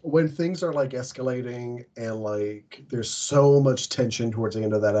 When things are like escalating and like there's so much tension towards the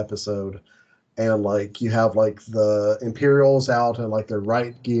end of that episode, and like you have like the Imperials out in like their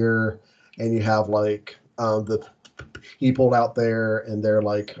right gear, and you have like the people out there, and they're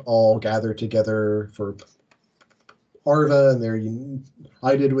like all gathered together for Arva, and they're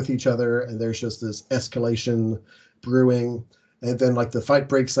united with each other, and there's just this escalation brewing, and then like the fight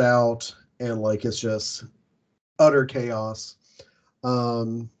breaks out, and like it's just utter chaos.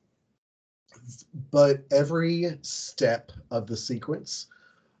 But every step of the sequence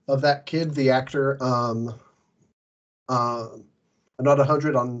of that kid, the actor, I'm not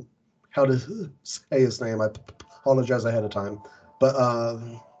 100 on how to say his name. I apologize ahead of time. But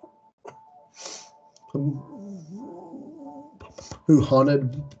who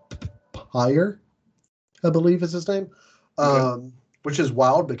haunted Pyre, I believe is his name. Okay. Which is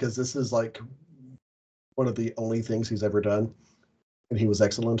wild because this is like one of the only things he's ever done, and he was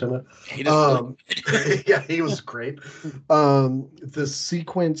excellent in it. Yeah, he was great. The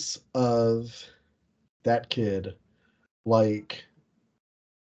sequence of that kid, like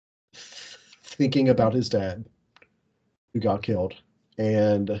thinking about his dad who got killed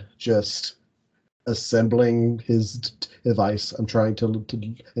and just assembling his device. I'm trying to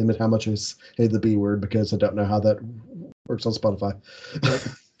limit how much I say the B word because I don't know how that works on Spotify.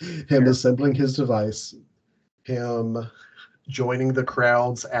 Him assembling his device, him joining the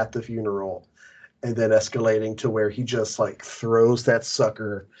crowds at the funeral, and then escalating to where he just like throws that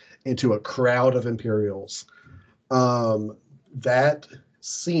sucker into a crowd of Imperials. That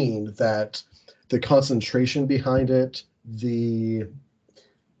scene, that the concentration behind it, the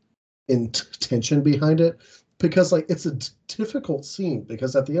intention behind it, because like it's a difficult scene,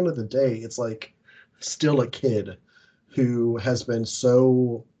 because at the end of the day it's like still a kid who has been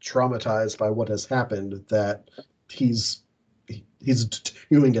so traumatized by what has happened that he's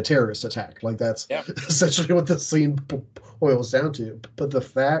doing a terrorist attack. Like that's essentially what the scene boils down to. But the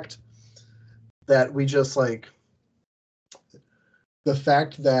fact that we just like the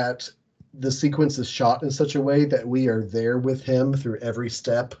fact that the sequence is shot in such a way that we are there with him through every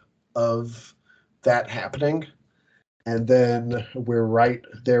step of that happening. And then we're right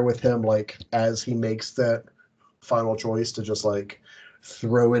there with him, like, as he makes that final choice to just, like,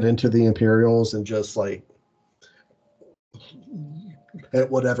 throw it into the Imperials and just, like, let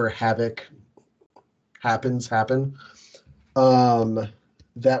whatever havoc happen.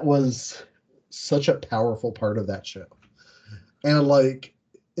 That was such a powerful part of that show. And, like,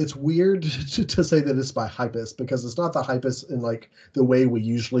 it's weird to say that it's by Hypus, because it's not the Hypus in, like, the way we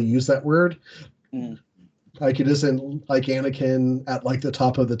usually use that word. Mm. Like, it isn't like Anakin at, like, the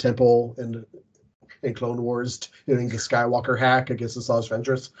top of the temple in Clone Wars doing the Skywalker hack against the Asajj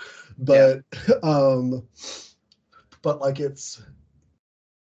Ventress. But but like, it's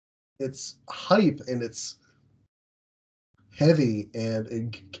hype, and it's heavy, and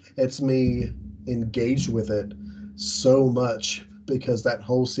it gets me engaged with it so much, because that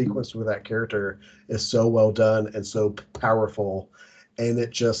whole sequence with that character is so well done and so powerful. And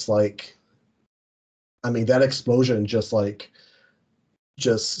it just, like, I mean, that explosion just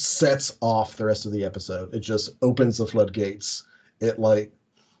sets off the rest of the episode. It just opens the floodgates. It, like,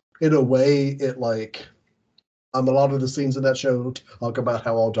 in a way, it, like, a lot of the scenes in that show talk about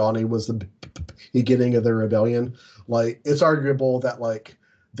how Aldhani was the beginning of the rebellion. Like, it's arguable that, like,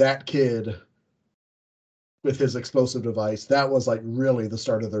 that kid with his explosive device, that was, like, really the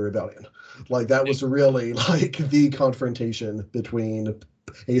start of the rebellion. Like, that was really, like, the confrontation between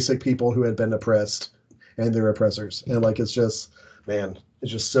basic people who had been oppressed and their oppressors. And, like, it's just, man,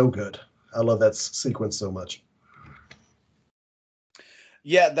 it's just so good. I love that sequence so much.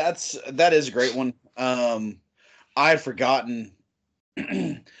 Yeah, that is a great one. I had forgotten.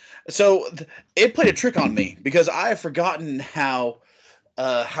 So it played a trick on me, because I had forgotten how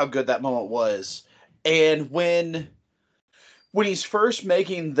good that moment was. And when he's first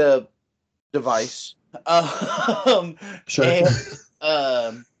making the device, Sure.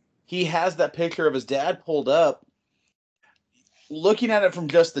 and he has that picture of his dad pulled up, looking at it from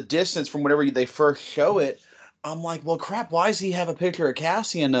just the distance from whenever they first show it, I'm like, well, crap, why does he have a picture of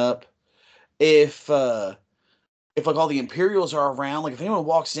Cassian up if like all the Imperials are around? Like, if anyone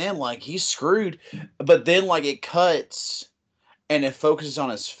walks in, like, he's screwed. But then, like, it cuts and it focuses on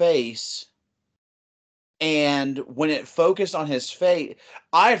his face. And when it focused on his face,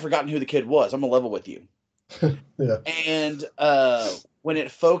 I had forgotten who the kid was. I'm gonna level with you. Yeah. And when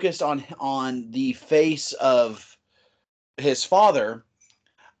it focused on the face of his father,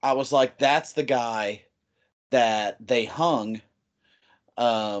 I was like, that's the guy that they hung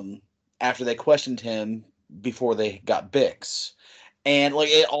after they questioned him before they got Bix. And, like,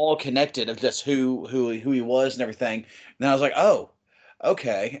 it all connected of just who he was and everything. And I was like, oh,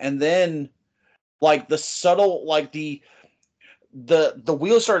 okay. And then, like, the subtle, like, the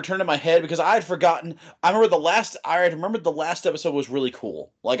wheels started turning in my head, because I had forgotten. I had remembered the last episode was really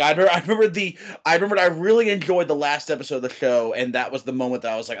cool. Like, I remembered I really enjoyed the last episode of the show, and that was the moment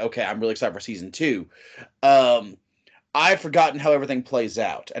that I was like, okay, I'm really excited for season 2. I'd forgotten how everything plays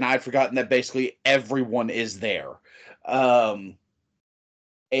out, and I'd forgotten that basically everyone is there. And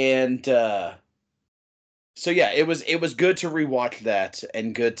so yeah, it was good to rewatch that,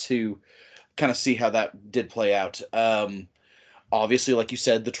 and good to kind of see how that did play out. Obviously, like you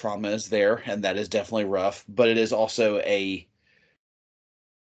said, the trauma is there, and that is definitely rough, but it is also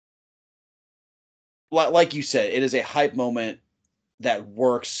like you said, it is a hype moment that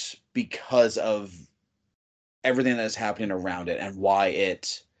works because of everything that is happening around it, and why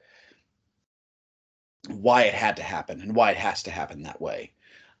it had to happen, and why it has to happen that way.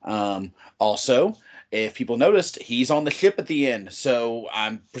 Also, if people noticed, he's on the ship at the end, so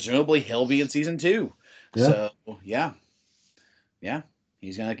presumably he'll be in season 2. Yeah. So yeah,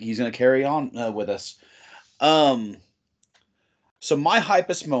 he's gonna carry on with us. So my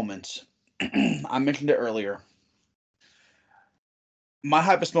hypest moment, I mentioned it earlier. My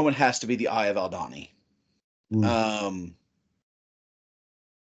hypest moment has to be the Eye of Aldhani.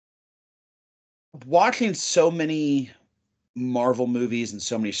 Watching so many Marvel movies and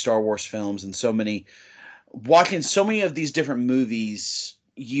so many Star Wars films and watching so many of these different movies,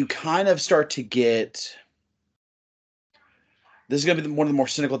 you kind of start to get. This is going to be one of the more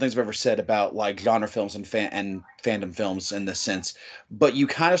cynical things I've ever said about, like, genre films and fandom films in this sense, but you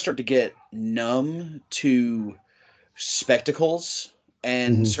kind of start to get numb to spectacles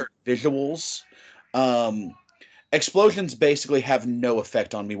and certain visuals. Explosions basically have no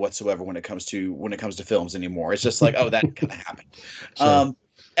effect on me whatsoever when it comes to films anymore. It's just like, oh, that kind of happened. Sure.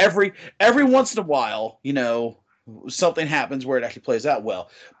 Every once in a while, something happens where it actually plays out well.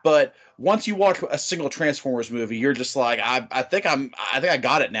 But once you watch a single Transformers movie, you're just like, I think I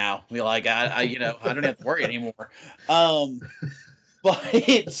got it now. You're like, I I don't have to worry anymore.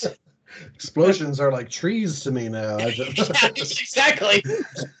 But explosions are like trees to me now. exactly.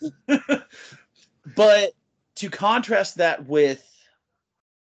 But to contrast that with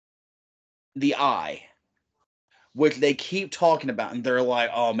the Eye, which they keep talking about, and they're like,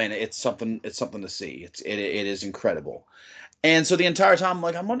 "Oh man, it's something to see. It is incredible." And so the entire time, I'm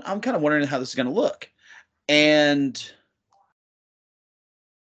like, I'm kind of wondering how this is going to look, and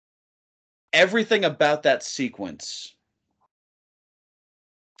everything about that sequence,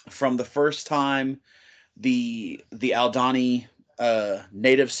 from the first time the Aldani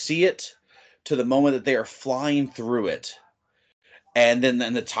natives see it, to the moment that they are flying through it, and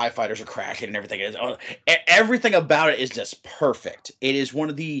then the TIE fighters are crashing and everything. Everything about it is just perfect. It is one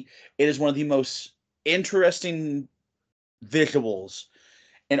of the most interesting visuals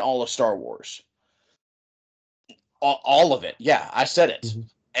in all of Star Wars. All of it. Yeah, I said it. Mm-hmm.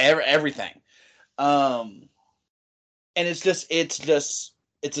 Everything. And it's just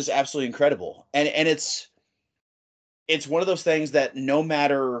absolutely incredible. And it's one of those things that no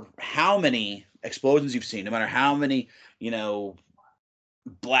matter how many explosions you've seen, no matter how many,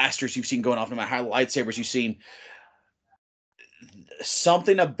 blasters you've seen going off, no matter how lightsabers you've seen,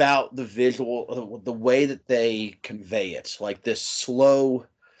 something about the visual, the way that they convey it, like this slow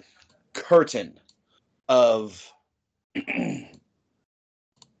curtain of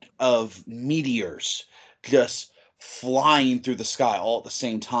of meteors just flying through the sky all at the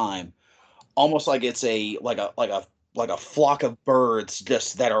same time, almost like it's a flock of birds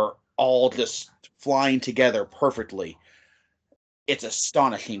just that are all just flying together perfectly. It's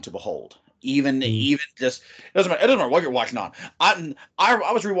astonishing to behold. Even just, it doesn't matter what you're watching on. I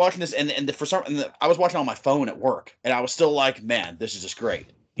was rewatching this, and I was watching on my phone at work, and I was still like, man, this is just great.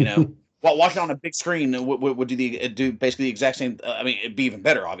 While watching on a big screen would do basically the exact same. I mean, it'd be even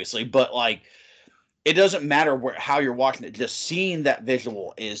better, obviously, but like, it doesn't matter how you're watching it. Just seeing that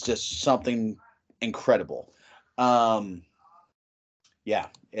visual is just something incredible. Yeah,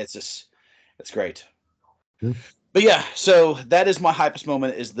 it's great. Yeah. But yeah, so that is my hypest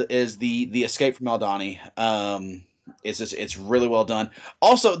moment, is the escape from Aldani. It's really well done.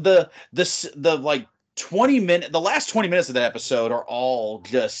 Also, the like 20 minute, the last 20 minutes of that episode are all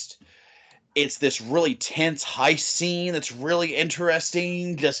just, it's this really tense heist scene that's really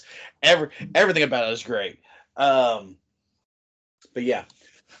interesting. Just everything about it is great. But yeah,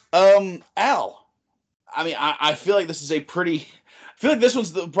 Al, I mean, I feel like this is I feel like this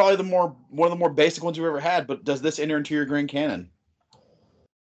one's probably one of the more basic ones we've ever had. But does this enter into your Grand Canon?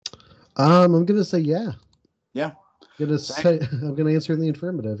 I'm gonna say yeah. Yeah. I'm gonna answer in the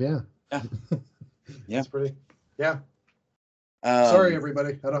affirmative. Yeah. Yeah. Yeah. It's pretty. Yeah. Sorry,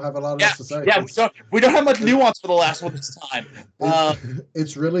 everybody. I don't have a lot else to say. Yeah, we don't have much nuance for the last one this time.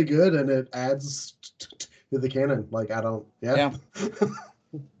 It's really good, and it adds to the canon. Like, I don't. Yeah.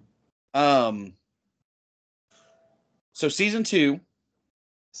 So season 2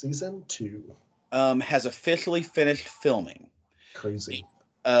 has officially finished filming. Crazy.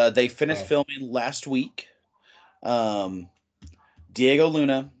 They finished filming last week. Diego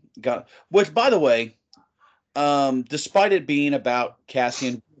Luna which, by the way, despite it being about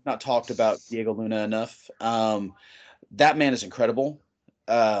Cassian, we've not talked about Diego Luna enough. That man is incredible.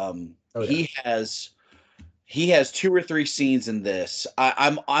 He has 2 or 3 scenes in this.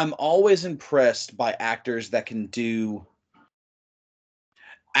 I'm always impressed by actors that can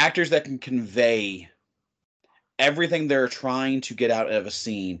convey everything they're trying to get out of a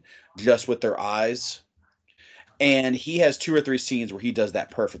scene just with their eyes. And he has 2 or 3 scenes where he does that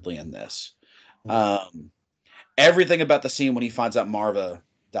perfectly in this. Everything about the scene when he finds out Marva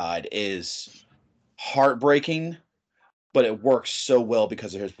died is heartbreaking, but it works so well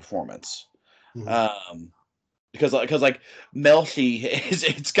because of his performance. Because like Melshi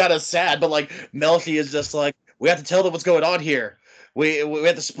it's kind of sad, but like Melshi is just like, we have to tell them what's going on here. We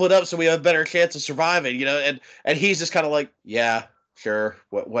have to split up so we have a better chance of surviving, and he's just kind of like, yeah, sure,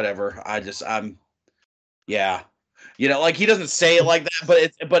 whatever. Yeah, like, he doesn't say it like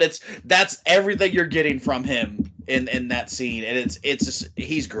that, but it's that's everything you're getting from him in that scene, and it's just,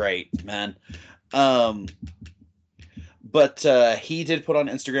 he's great, man. But he did put on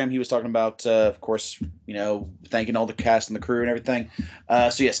Instagram, he was talking about, of course, thanking all the cast and the crew and everything.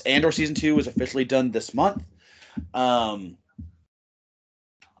 So yes, Andor season 2 was officially done this month.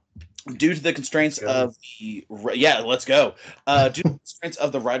 Due to the constraints of the let's go. Due to the constraints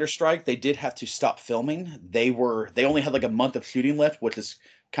of the writer's strike, they did have to stop filming. They only had like a month of shooting left, which is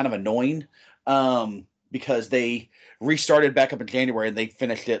kind of annoying. because they restarted back up in January and they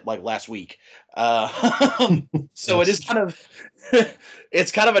finished it like last week. So it is kind of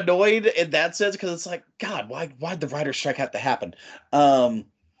it's kind of annoyed in that sense because it's like, God, why'd the writer's strike have to happen?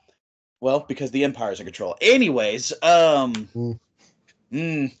 Well, because the Empire's in control. Anyways,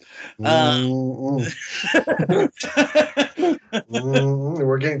 Mm.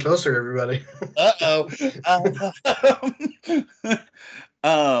 We're getting closer, everybody.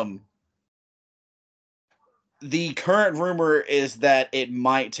 The current rumor is that it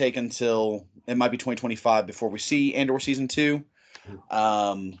might be 2025 before we see Andor season 2.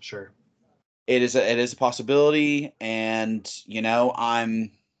 Sure. It is a possibility, and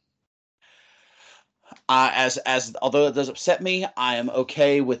as although it does upset me, I am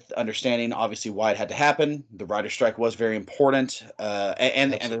okay with understanding obviously why it had to happen. The writer's strike was very important,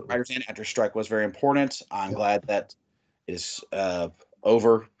 and the writers and actors strike was very important. I'm glad that it is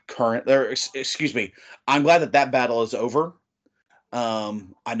over. Excuse me. I'm glad that battle is over.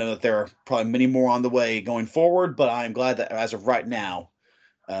 I know that there are probably many more on the way going forward, but I'm glad that as of right now,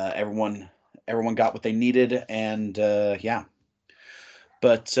 everyone got what they needed, and yeah.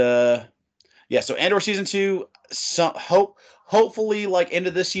 But so Andor season 2, hopefully like end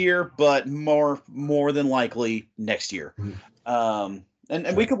of this year, but more than likely next year.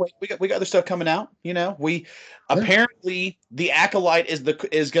 And we can wait. We got other stuff coming out. Apparently the Acolyte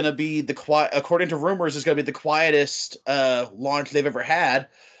is going to be according to rumors, is going to be the quietest launch they've ever had.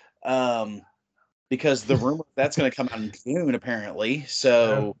 Because the rumor that's going to come out in June apparently.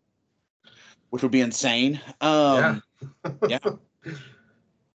 So, which would be insane. Yeah.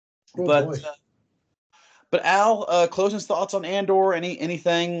 But Al, closing thoughts on Andor?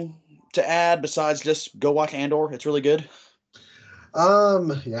 Anything to add besides just go watch Andor? It's really good.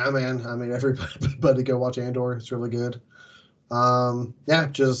 Yeah, man. I mean, everybody go watch Andor. It's really good.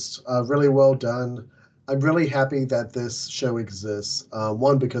 Just really well done. I'm really happy that this show exists.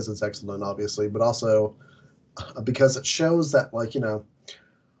 One, because it's excellent, obviously, but also because it shows that,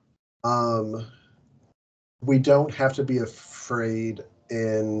 we don't have to be afraid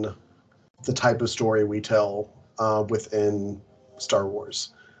in the type of story we tell within Star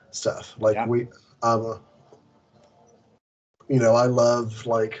Wars stuff. I love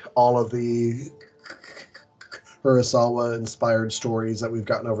all of the Kurosawa inspired stories that we've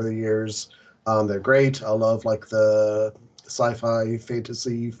gotten over the years. They're great. I love the sci-fi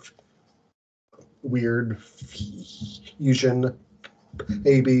fantasy weird fusion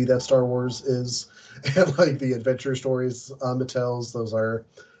AB that Star Wars is, and the adventure stories it tells. Those are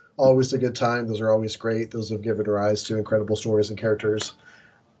always a good time. Those are always great. Those have given rise to incredible stories and characters.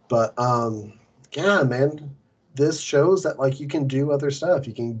 But yeah, man, this shows that you can do other stuff.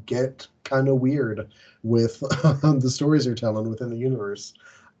 You can get kind of weird with the stories you're telling within the universe.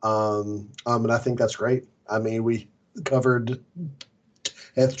 And I think that's great. I mean, we covered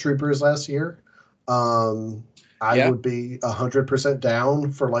Death Troopers last year. I would be 100%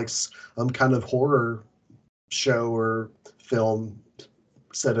 down for some kind of horror show or film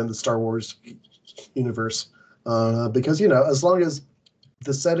set in the Star Wars universe. Because, as long as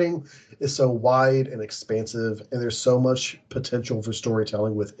the setting is so wide and expansive and there's so much potential for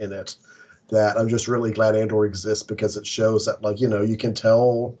storytelling within it, that I'm just really glad Andor exists, because it shows that you can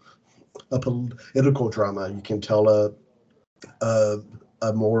tell a political drama, you can tell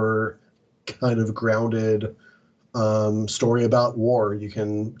a more kind of grounded story about war. You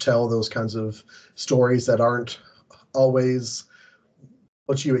can tell those kinds of stories that aren't always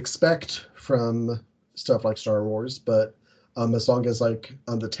what you expect from stuff like Star Wars, but as long as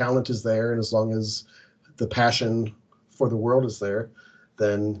the talent is there and as long as the passion for the world is there,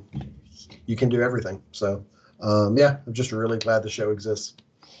 then you can do everything. So I'm just really glad the show exists.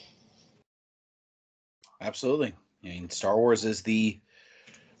 Absolutely. I mean, Star Wars is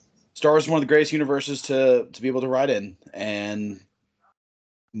one of the greatest universes to be able to write in, and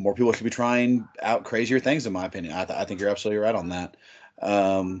more people should be trying out crazier things, in my opinion. I think you're absolutely right on that.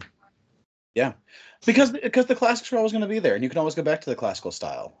 Because the classics are always going to be there, and you can always go back to the classical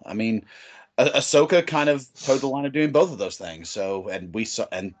style. I mean, Ahsoka kind of towed the line of doing both of those things. So, and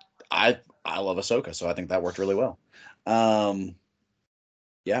I love Ahsoka, so I think that worked really well. I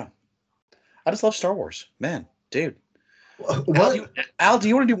just love Star Wars, man, dude. What? Al, do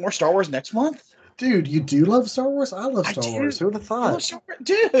you want to do more Star Wars next month? Dude, you do love Star Wars? I love Star Wars. Who would have thought?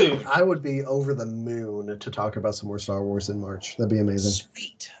 Dude, I would be over the moon to talk about some more Star Wars in March. That'd be amazing.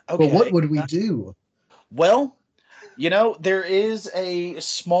 Sweet. Okay. But what would we do? Well, there is a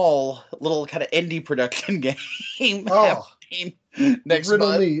small little kind of indie production game next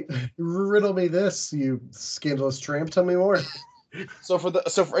month. Riddle me this, you scandalous tramp. Tell me more. So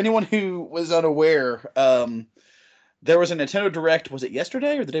for anyone who was unaware, there was a Nintendo Direct. Was it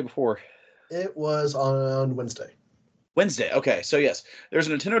yesterday or the day before? It was on Wednesday. Wednesday. Okay, so yes, there's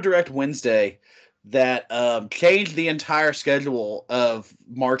a Nintendo Direct Wednesday that changed the entire schedule of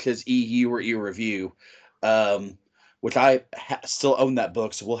March's EU or E review, which I still own that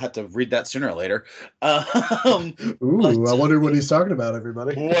book, so we'll have to read that sooner or later. Ooh, I But wonder what he's talking about,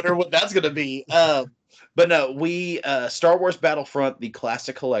 everybody. wonder what that's going to be. But no, we Star Wars Battlefront, the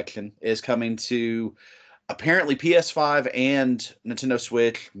Classic Collection, is coming to apparently PS5 and Nintendo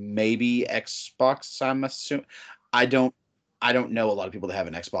Switch, maybe Xbox. I'm assuming. I don't. I don't know a lot of people that have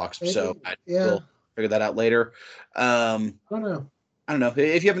an Xbox, so I will figure that out later. I don't know. I don't know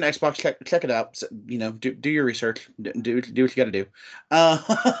if you have an Xbox, check it out. Do your research. Do what you got to do.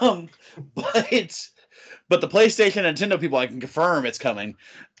 Um, but but the PlayStation and Nintendo people, I can confirm it's coming.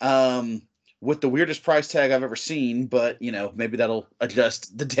 With the weirdest price tag I've ever seen, but maybe that'll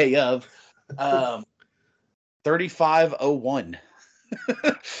adjust the day of. 3501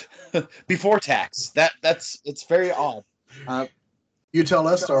 before tax. It's very odd. You tell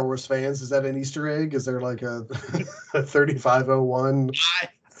us, Star Wars fans, is that an Easter egg? Is there like a 3501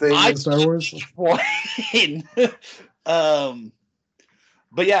 thing in Star Wars?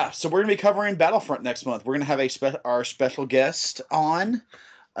 But yeah, so we're gonna be covering Battlefront next month. We're gonna have our special guest on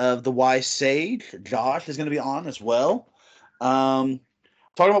of the Wise Sage. Josh is gonna be on as well. Talking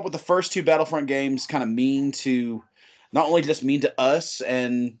about what the first two Battlefront games kind of mean to, not only just mean to us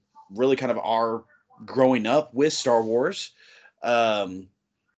and really kind of our growing up with Star Wars,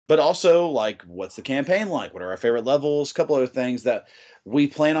 but also like what's the campaign like? What are our favorite levels? A couple other things that we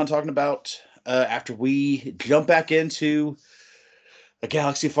plan on talking about after we jump back into a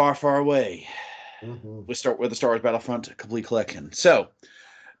galaxy far, far away. We start with the Star Wars Battlefront Complete Collection. So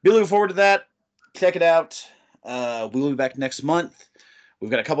be looking forward to that. Check it out. We will be back next month. We've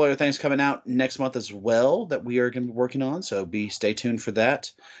got a couple other things coming out next month as well that we are going to be working on. So stay tuned for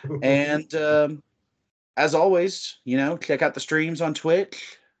that. And as always, check out the streams on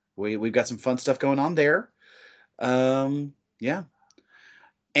Twitch. We've got some fun stuff going on there. Yeah.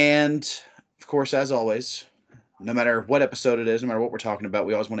 And of course, as always, no matter what episode it is, no matter what we're talking about,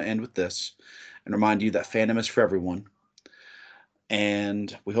 we always want to end with this and remind you that fandom is for everyone.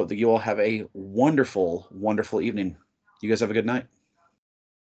 And we hope that you all have a wonderful, wonderful evening. You guys have a good night.